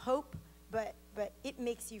feel hope, but it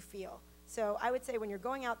makes you feel. So I would say when you're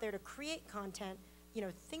going out there to create content,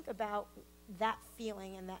 think about that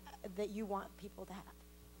feeling and that you want people to have.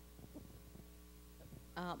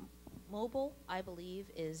 Mobile, I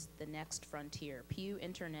believe, is the next frontier. Pew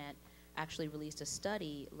Internet actually released a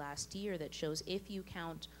study last year that shows if you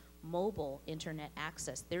count mobile internet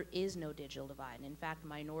access, there is no digital divide. And in fact,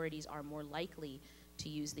 minorities are more likely to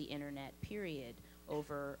use the internet, period,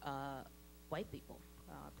 over white people.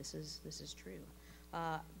 This is true.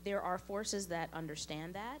 There are forces that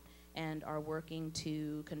understand that and are working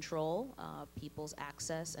to control people's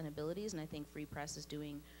access and abilities, and I think Free Press is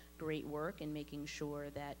doing great work in making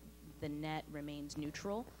sure that the net remains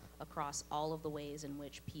neutral across all of the ways in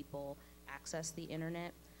which people access the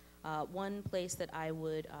internet. One place that I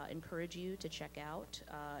would encourage you to check out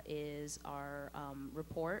is our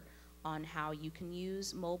report on how you can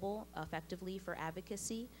use mobile effectively for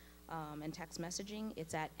advocacy and text messaging.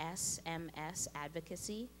 It's at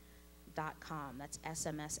smsadvocacy.com. That's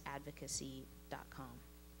smsadvocacy.com.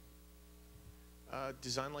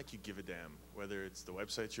 Design like you give a damn, whether it's the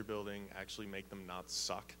websites you're building, actually make them not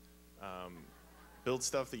suck. Build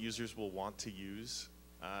stuff that users will want to use,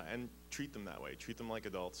 and treat them that way. Treat them like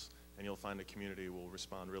adults, and you'll find a community will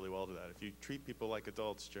respond really well to that. If you treat people like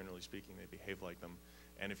adults, generally speaking, they behave like them.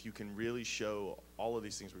 And if you can really show all of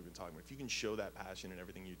these things we've been talking about, if you can show that passion in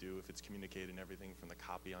everything you do, if it's communicated in everything from the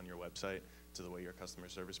copy on your website to the way your customer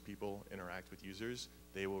service people interact with users,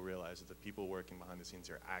 they will realize that the people working behind the scenes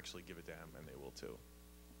here actually give a damn, and they will too.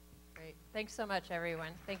 Great. Thanks so much,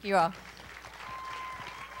 everyone. Thank you all.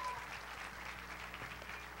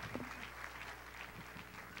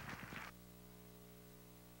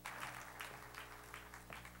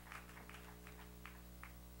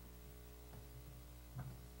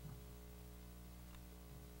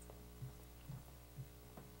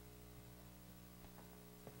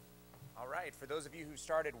 For those of you who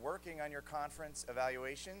started working on your conference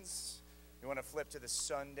evaluations, you want to flip to the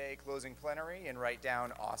Sunday closing plenary and write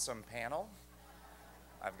down awesome panel.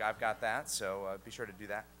 I've got that, so be sure to do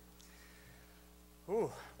that.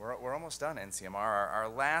 Ooh, we're almost done, NCMR. Our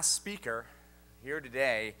last speaker here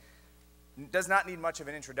today does not need much of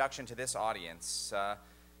an introduction to this audience.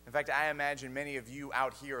 In fact, I imagine many of you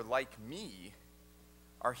out here, like me,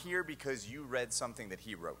 are here because you read something that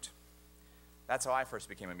he wrote. That's how I first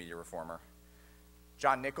became a media reformer.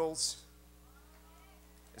 John Nichols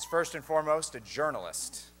is first and foremost a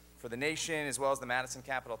journalist for The Nation as well as the Madison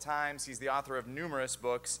Capital Times. He's the author of numerous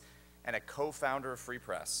books and a co-founder of Free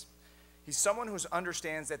Press. He's someone who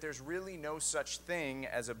understands that there's really no such thing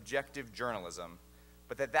as objective journalism,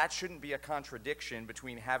 but that shouldn't be a contradiction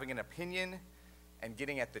between having an opinion and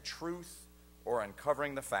getting at the truth or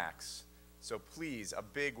uncovering the facts. So please, a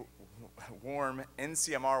big, warm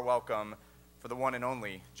NCMR welcome for the one and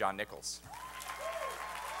only John Nichols.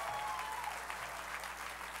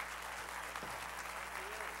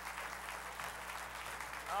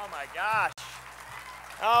 Oh my gosh.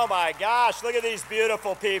 Oh my gosh, look at these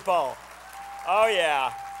beautiful people. Oh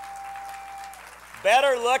yeah.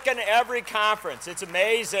 Better looking every conference. It's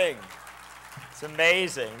amazing. It's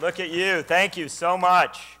amazing. Look at you. Thank you so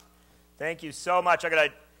much. Thank you so much. I'm going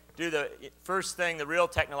to do the first thing, the real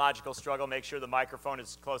technological struggle, make sure the microphone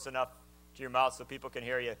is close enough to your mouth so people can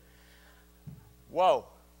hear you. Whoa.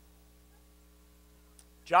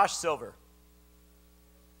 Josh Silver.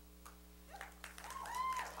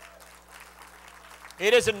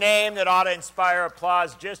 It is a name that ought to inspire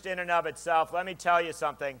applause just in and of itself. Let me tell you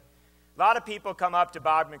something. A lot of people come up to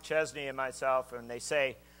Bob McChesney and myself and they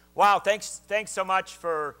say, wow, thanks so much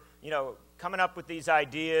for, coming up with these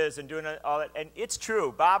ideas and doing all that. And it's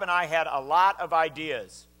true, Bob and I had a lot of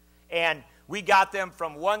ideas, and we got them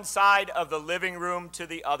from one side of the living room to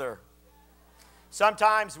the other.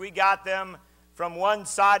 Sometimes we got them from one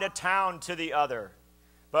side of town to the other.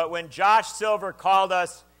 But when Josh Silver called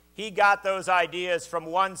us, he got those ideas from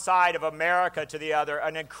one side of America to the other.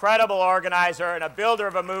 An incredible organizer and a builder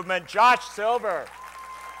of a movement, Josh Silver.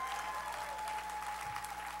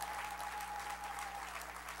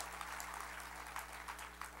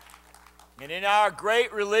 And in our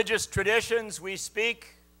great religious traditions, we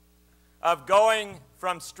speak of going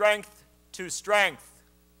from strength to strength.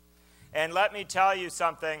 And let me tell you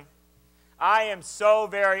something. I am so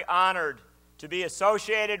very honored to be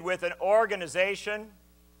associated with an organization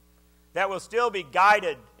that will still be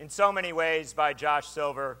guided in so many ways by Josh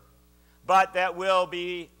Silver, but that will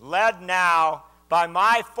be led now by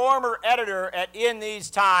my former editor at In These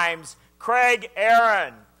Times, Craig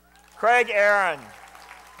Aaron. Craig Aaron,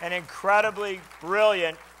 an incredibly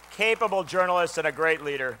brilliant, capable journalist and a great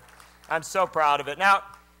leader. I'm so proud of it. Now,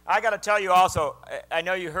 I got to tell you also, I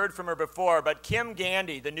know you heard from her before, but Kim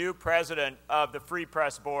Gandy, the new president of the Free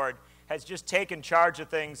Press Board, has just taken charge of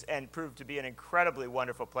things and proved to be an incredibly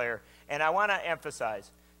wonderful player. And I want to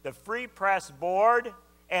emphasize, the Free Press Board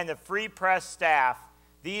and the Free Press staff,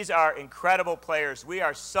 these are incredible players. We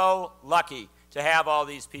are so lucky to have all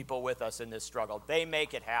these people with us in this struggle. They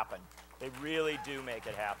make it happen. They really do make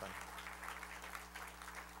it happen.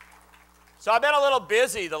 So I've been a little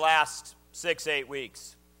busy the last 6-8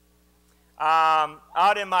 weeks.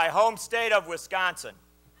 Out in my home state of Wisconsin.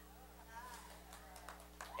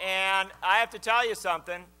 And I have to tell you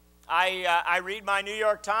something. I read my New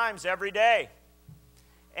York Times every day.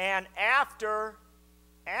 And after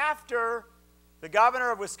the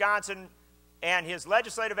governor of Wisconsin and his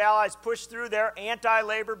legislative allies pushed through their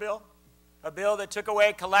anti-labor bill, a bill that took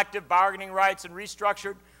away collective bargaining rights and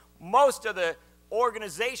restructured most of the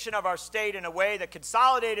organization of our state in a way that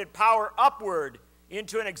consolidated power upward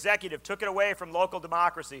into an executive, took it away from local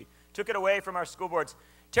democracy, took it away from our school boards.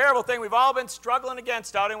 Terrible thing we've all been struggling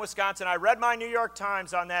against out in Wisconsin. I read my New York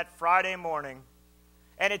Times on that Friday morning,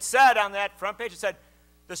 and it said on that front page, it said,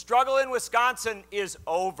 the struggle in Wisconsin is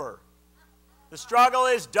over. The struggle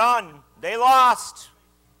is done. They lost.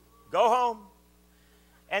 Go home.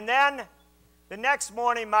 And then the next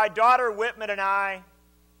morning, my daughter Whitman and I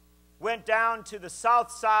went down to the south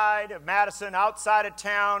side of Madison, outside of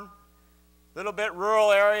town, little bit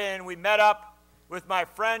rural area, and we met up with my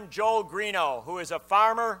friend Joel Greeno, who is a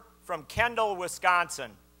farmer from Kendall,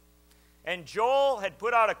 Wisconsin. And Joel had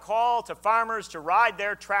put out a call to farmers to ride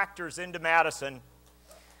their tractors into Madison.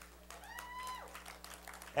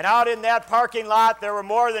 And out in that parking lot, there were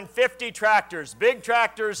more than 50 tractors, big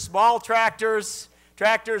tractors, small tractors,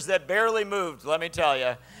 tractors that barely moved, let me tell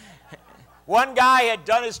you. One guy had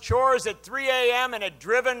done his chores at 3 a.m. and had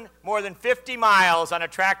driven more than 50 miles on a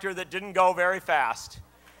tractor that didn't go very fast.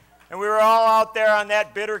 And we were all out there on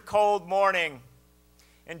that bitter cold morning.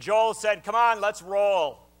 And Joel said, come on, let's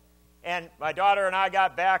roll. And my daughter and I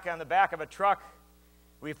got back on the back of a truck.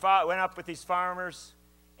 We went up with these farmers,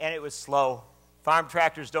 and it was slow. Farm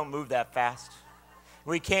tractors don't move that fast.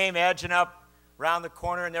 We came edging up around the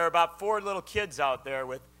corner, and there were about 4 little kids out there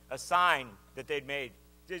with a sign that they'd made.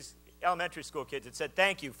 These elementary school kids. It said,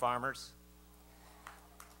 thank you, farmers.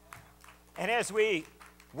 And as we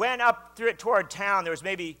went up through it toward town, there was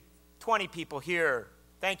maybe 20 people here.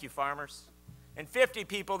 Thank you, farmers. And 50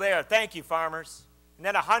 people there. Thank you, farmers. And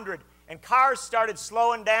then 100. And cars started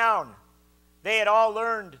slowing down. They had all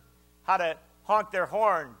learned how to honk their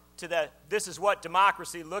horn to the "This is what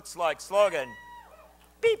democracy looks like" slogan.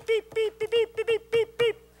 Beep, beep, beep, beep, beep, beep, beep, beep,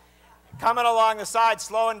 beep. Coming along the side,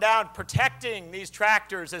 slowing down, protecting these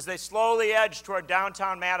tractors as they slowly edged toward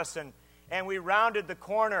downtown Madison. And we rounded the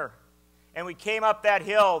corner, and we came up that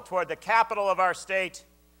hill toward the capital of our state.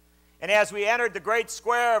 And as we entered the great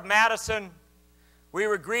square of Madison, we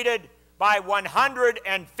were greeted by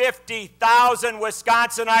 150,000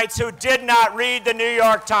 Wisconsinites who did not read the New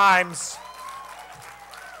York Times.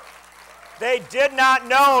 They did not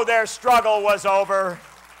know their struggle was over.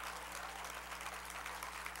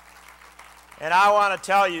 And I want to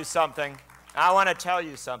tell you something.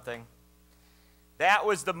 That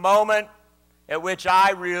was the moment at which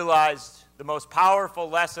I realized the most powerful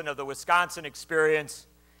lesson of the Wisconsin experience,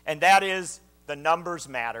 and that is the numbers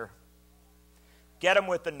matter. Get them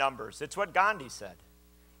with the numbers. It's what Gandhi said.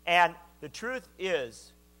 And the truth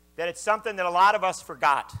is that it's something that a lot of us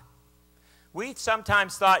forgot. We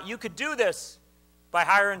sometimes thought you could do this by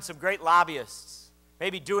hiring some great lobbyists,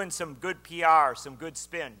 maybe doing some good PR, some good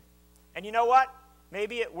spin. And you know what?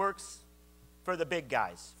 maybe it works for the big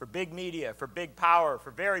guys, for big media, for big power,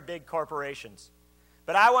 for very big corporations.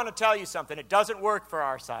 But I want to tell you something. It doesn't work for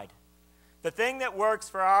our side. The thing that works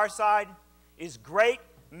for our side is great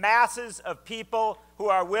masses of people who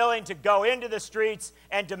are willing to go into the streets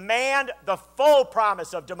and demand the full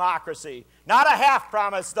promise of democracy. Not a half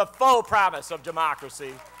promise, the full promise of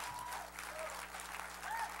democracy.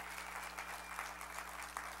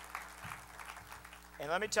 And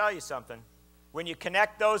let me tell you something. When you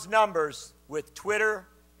connect those numbers with Twitter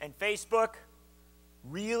and Facebook,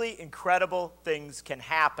 really incredible things can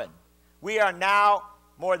happen. We are now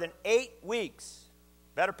more than 8 weeks,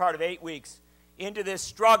 better part of 8 weeks, into this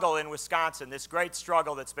struggle in Wisconsin, this great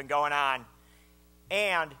struggle that's been going on.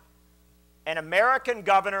 And an American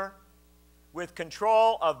governor with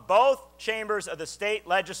control of both chambers of the state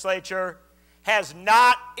legislature has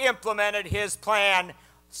not implemented his plan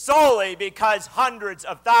solely because hundreds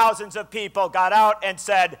of thousands of people got out and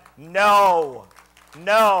said, no,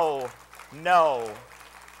 no, no.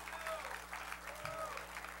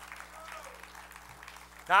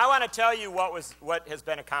 Now, I want to tell you what has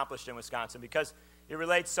been accomplished in Wisconsin because it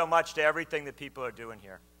relates so much to everything that people are doing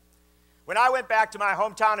here. When I went back to my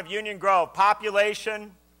hometown of Union Grove,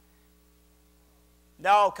 population,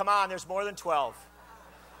 no, come on, there's more than 12.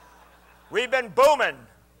 We've been booming.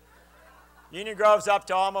 Union Grove's up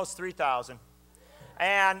to almost 3,000.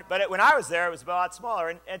 But when I was there, it was a lot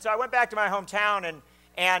smaller. And so I went back to my hometown,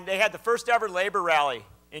 and they had the first ever labor rally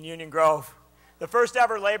in Union Grove, the first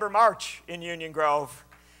ever labor march in Union Grove,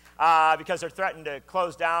 because they're threatening to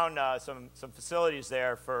close down some facilities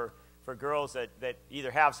there for girls that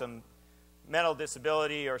either have some mental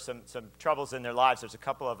disability or some troubles in their lives. There's a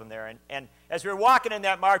couple of them there. And as we were walking in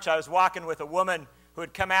that march, I was walking with a woman who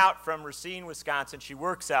had come out from Racine, Wisconsin. She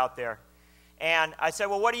works out there. And I said,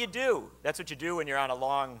 well, what do you do? That's what you do when you're on a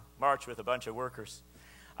long march with a bunch of workers.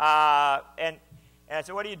 And I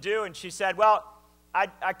said, what do you do? And she said, well,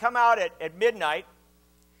 I come out at midnight,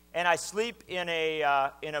 and I sleep in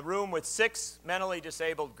a room with 6 mentally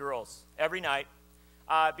disabled girls every night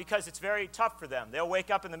because it's very tough for them. They'll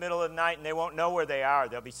wake up in the middle of the night, and they won't know where they are.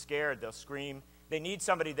 They'll be scared. They'll scream. They need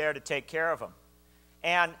somebody there to take care of them.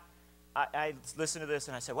 And I listened to this,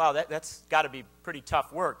 and I said, wow, that's got to be pretty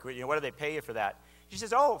tough work. You know, what do they pay you for that? She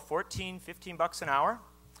says, oh, $14, $15 an hour.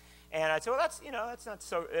 And I said, well,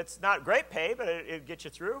 it's not great pay, but it'll get you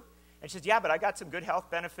through. And she says, yeah, but I got some good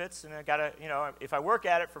health benefits, and I got to, if I work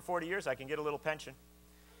at it for 40 years, I can get a little pension.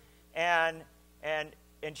 And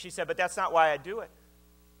she said, but that's not why I do it.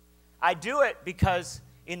 I do it because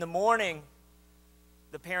in the morning,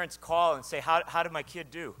 the parents call and say, how did my kid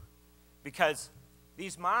do? Because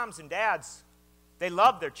these moms and dads, they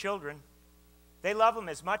love their children. They love them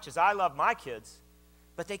as much as I love my kids,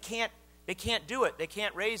 but they can't do it. They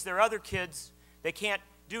can't raise their other kids. They can't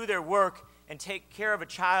do their work and take care of a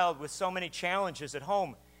child with so many challenges at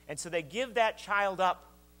home. And so they give that child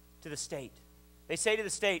up to the state. They say to the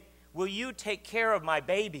state, will you take care of my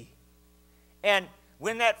baby? And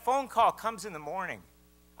when that phone call comes in the morning,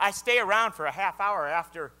 I stay around for a half hour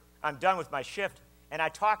after I'm done with my shift, and I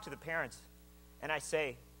talk to the parents. And I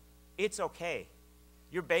say, it's okay.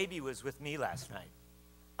 Your baby was with me last night.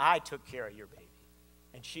 I took care of your baby,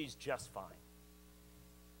 and she's just fine.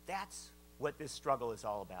 That's what this struggle is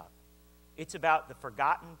all about. It's about the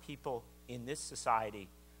forgotten people in this society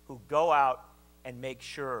who go out and make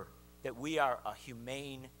sure that we are a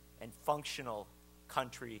humane and functional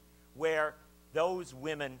country where those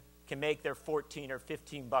women can make their $14 or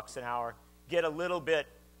 $15 an hour, get a little bit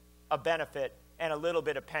of benefit and a little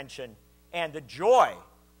bit of pension, and the joy,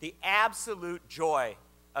 the absolute joy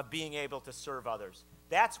of being able to serve others.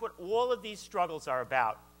 That's what all of these struggles are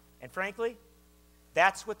about. And frankly,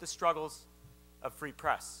 that's what the struggles of free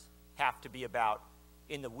press have to be about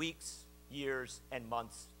in the weeks, years, and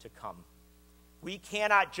months to come. We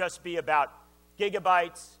cannot just be about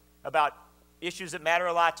gigabytes, about issues that matter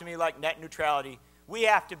a lot to me like net neutrality. We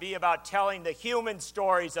have to be about telling the human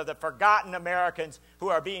stories of the forgotten Americans who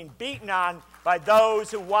are being beaten on by those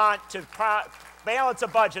who want to balance a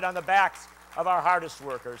budget on the backs of our hardest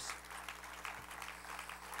workers.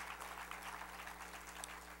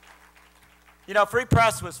 You know, Free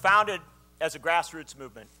Press was founded as a grassroots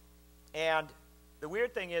movement. And the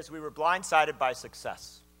weird thing is we were blindsided by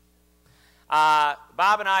success.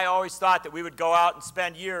 Bob and I always thought that we would go out and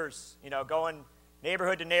spend years, going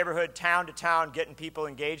neighborhood to neighborhood, town to town, getting people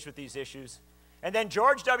engaged with these issues. And then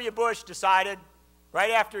George W. Bush decided,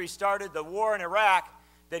 right after he started the war in Iraq,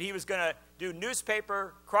 that he was going to do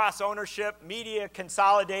newspaper cross-ownership, media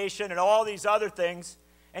consolidation, and all these other things.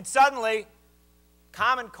 And suddenly,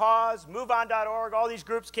 Common Cause, MoveOn.org, all these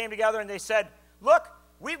groups came together and they said, look,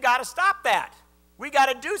 we've got to stop that. We got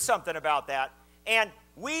to do something about that. And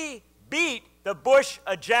we beat the Bush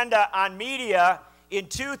agenda on media in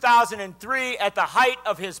 2003 at the height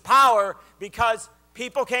of his power because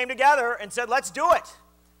people came together and said, let's do it.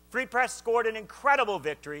 Free press scored an incredible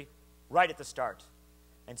victory right at the start.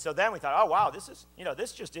 And so then we thought, oh, wow,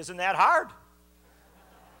 this just isn't that hard.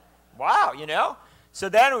 Wow, So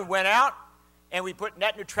then we went out and we put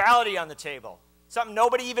net neutrality on the table, something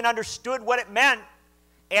nobody even understood what it meant.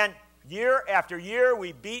 And year after year,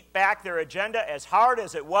 we beat back their agenda as hard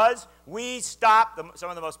as it was. We stopped some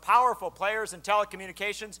of the most powerful players in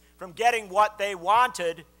telecommunications from getting what they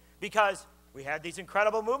wanted because we had these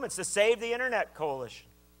incredible movements to save the Internet Coalition.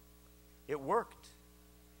 It worked.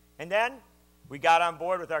 And then we got on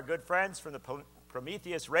board with our good friends from the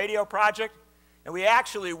Prometheus Radio Project, and we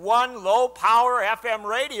actually won low-power FM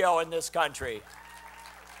radio in this country.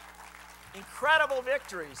 Incredible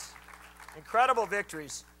victories. Incredible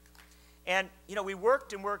victories. And, we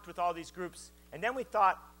worked and worked with all these groups, and then we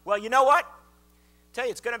thought, well, you know what? I tell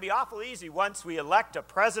you, it's going to be awful easy once we elect a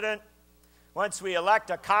president, once we elect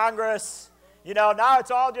a Congress. Now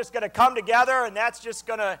it's all just going to come together, and that's just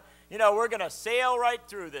going to, we're going to sail right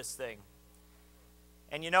through this thing.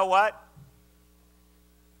 And you know what?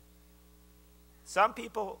 Some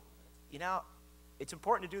people, it's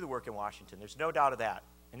important to do the work in Washington. There's no doubt of that.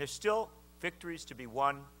 And there's still victories to be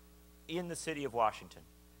won in the city of Washington.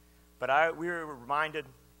 But we were reminded,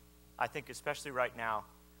 I think especially right now,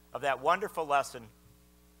 of that wonderful lesson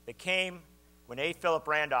that came when A. Philip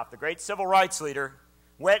Randolph, the great civil rights leader,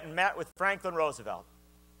 went and met with Franklin Roosevelt.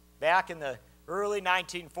 Back in the early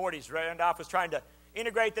 1940s, Randolph was trying to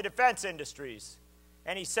integrate the defense industries.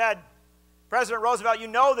 And he said, President Roosevelt, you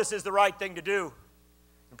know this is the right thing to do.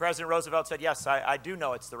 And President Roosevelt said, yes, I do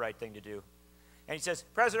know it's the right thing to do. And he says,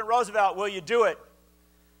 President Roosevelt, will you do it?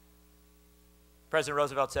 President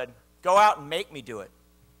Roosevelt said, go out and make me do it.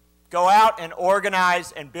 Go out and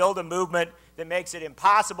organize and build a movement that makes it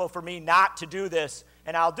impossible for me not to do this,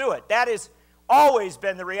 and I'll do it. That has always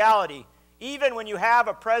been the reality. Even when you have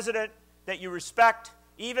a president that you respect,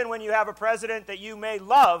 even when you have a president that you may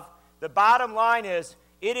love, the bottom line is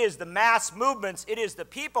it is the mass movements, it is the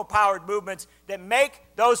people-powered movements that make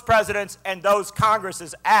those presidents and those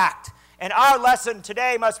Congresses act. And our lesson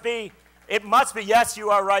today must be, yes, you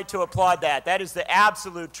are right to applaud that. That is the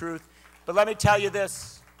absolute truth. But let me tell you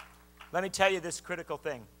this. Let me tell you this critical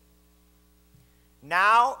thing.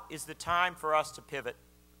 Now is the time for us to pivot.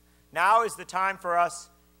 Now is the time for us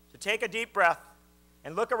to take a deep breath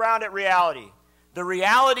and look around at reality. The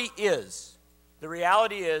reality is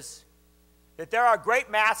that there are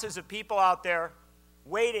great masses of people out there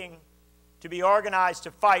waiting to be organized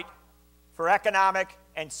to fight for economic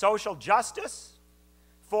and social justice,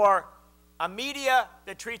 for a media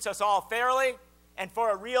that treats us all fairly, and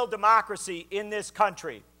for a real democracy in this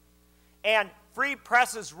country. And free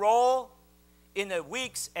press's role in the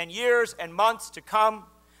weeks and years and months to come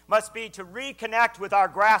must be to reconnect with our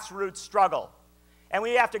grassroots struggle. And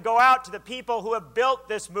we have to go out to the people who have built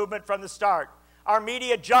this movement from the start, our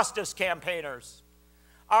media justice campaigners,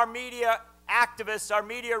 our media activists, our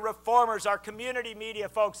media reformers, our community media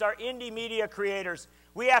folks, our indie media creators.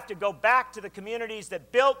 We have to go back to the communities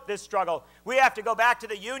that built this struggle. We have to go back to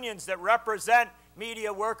the unions that represent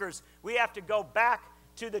media workers. We have to go back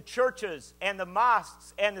to the churches and the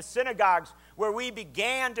mosques and the synagogues where we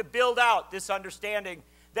began to build out this understanding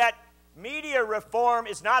that media reform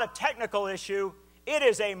is not a technical issue, it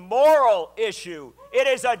is a moral issue. It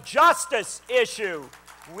is a justice issue.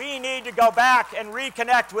 We need to go back and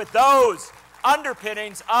reconnect with those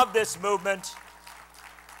underpinnings of this movement.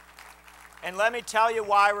 And let me tell you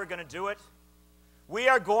why we're going to do it. We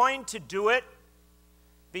are going to do it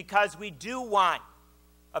because we do want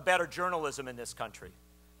a better journalism in this country.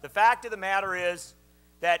 The fact of the matter is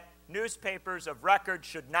that newspapers of record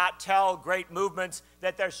should not tell great movements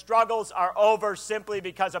that their struggles are over simply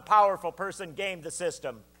because a powerful person gamed the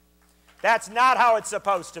system. That's not how it's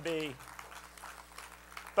supposed to be.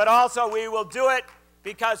 But also we will do it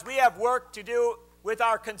because we have work to do with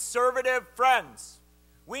our conservative friends.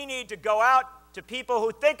 We need to go out to people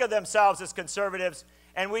who think of themselves as conservatives,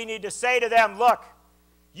 and we need to say to them, look,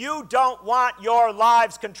 you don't want your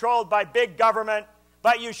lives controlled by big government,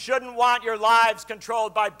 but you shouldn't want your lives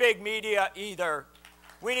controlled by big media either.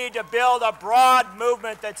 We need to build a broad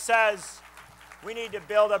movement that says,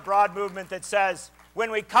 when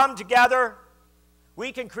we come together,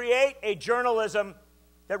 we can create a journalism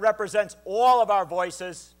that represents all of our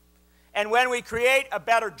voices. And when we create a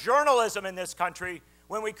better journalism in this country,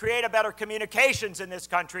 when we create a better communications in this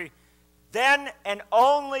country, then and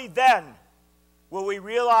only then will we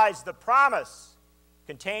realize the promise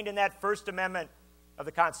contained in that First Amendment of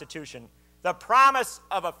the Constitution, the promise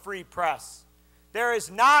of a free press. There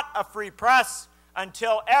is not a free press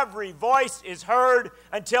until every voice is heard,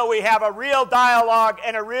 until we have a real dialogue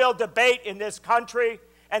and a real debate in this country,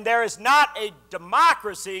 and there is not a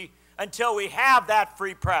democracy until we have that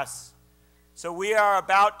free press. So we are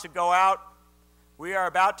about to go out. We are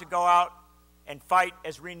about to go out and fight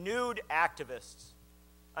as renewed activists,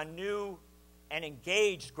 a new and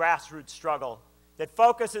engaged grassroots struggle that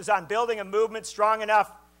focuses on building a movement strong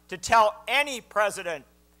enough to tell any president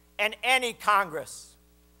and any Congress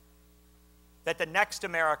that the next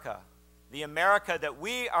America, the America that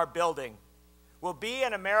we are building, will be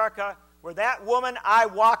an America where that woman I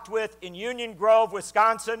walked with in Union Grove,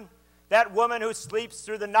 Wisconsin, that woman who sleeps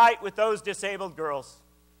through the night with those disabled girls,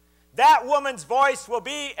 that woman's voice will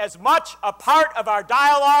be as much a part of our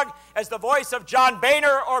dialogue as the voice of John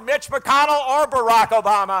Boehner or Mitch McConnell or Barack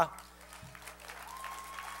Obama.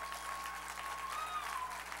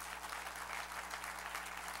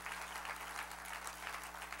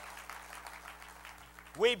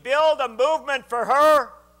 We build a movement for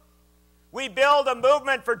her. We build a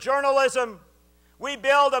movement for journalism. We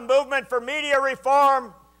build a movement for media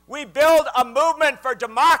reform. We build a movement for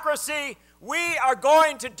democracy. We are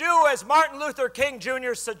going to do as Martin Luther King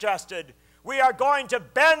Jr. suggested. We are going to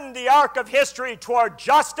bend the arc of history toward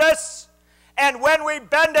justice. And when we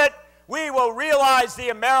bend it, we will realize the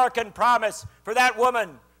American promise for that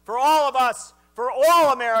woman, for all of us, for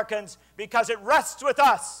all Americans, because it rests with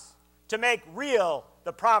us to make real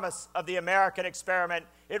the promise of the American experiment.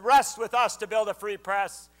 It rests with us to build a free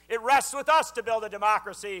press. It rests with us to build a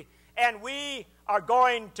democracy. And we are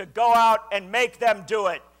going to go out and make them do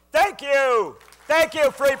it. Thank you. Thank you,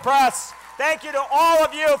 Free Press. Thank you to all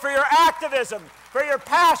of you for your activism, for your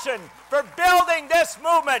passion, for building this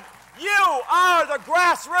movement. You are the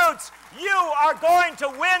grassroots. You are going to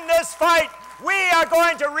win this fight. We are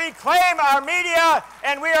going to reclaim our media,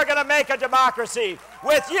 and we are going to make a democracy.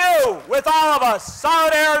 With you, with all of us.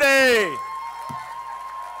 Solidarity!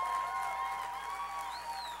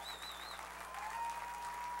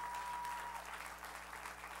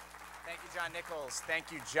 Thank you, John Nichols.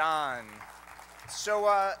 Thank you, John. So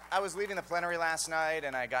I was leaving the plenary last night,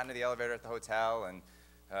 and I got into the elevator at the hotel, and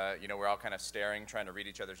you know, we're all kind of staring, trying to read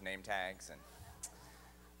each other's name tags, and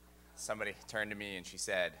somebody turned to me and she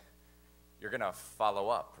said, "You're going to follow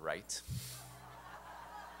up, right?"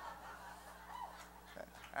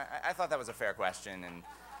 I thought that was a fair question, and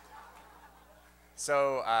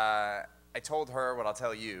so I told her what I'll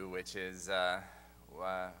tell you, which is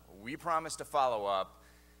we promise to follow up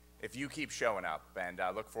if you keep showing up, and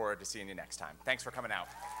look forward to seeing you next time. Thanks for coming out.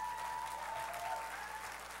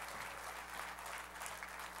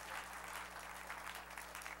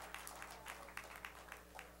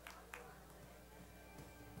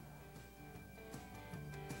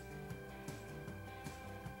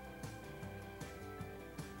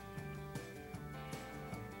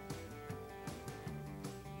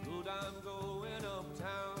 I'm going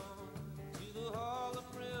uptown to the Harlem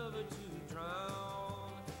River to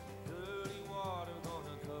drown. Dirty water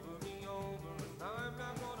gonna cover me over, and I'm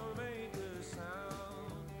not gonna make a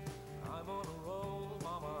sound. I'm on a roll,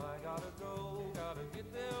 mama, I gotta go. Gotta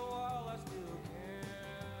get there while I still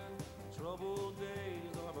can. Troubled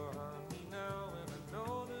days are behind me now, and I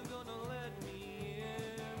know they're gonna let me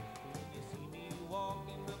in. When you see me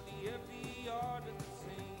walking up the empty yard with the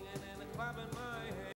singing and the clapping my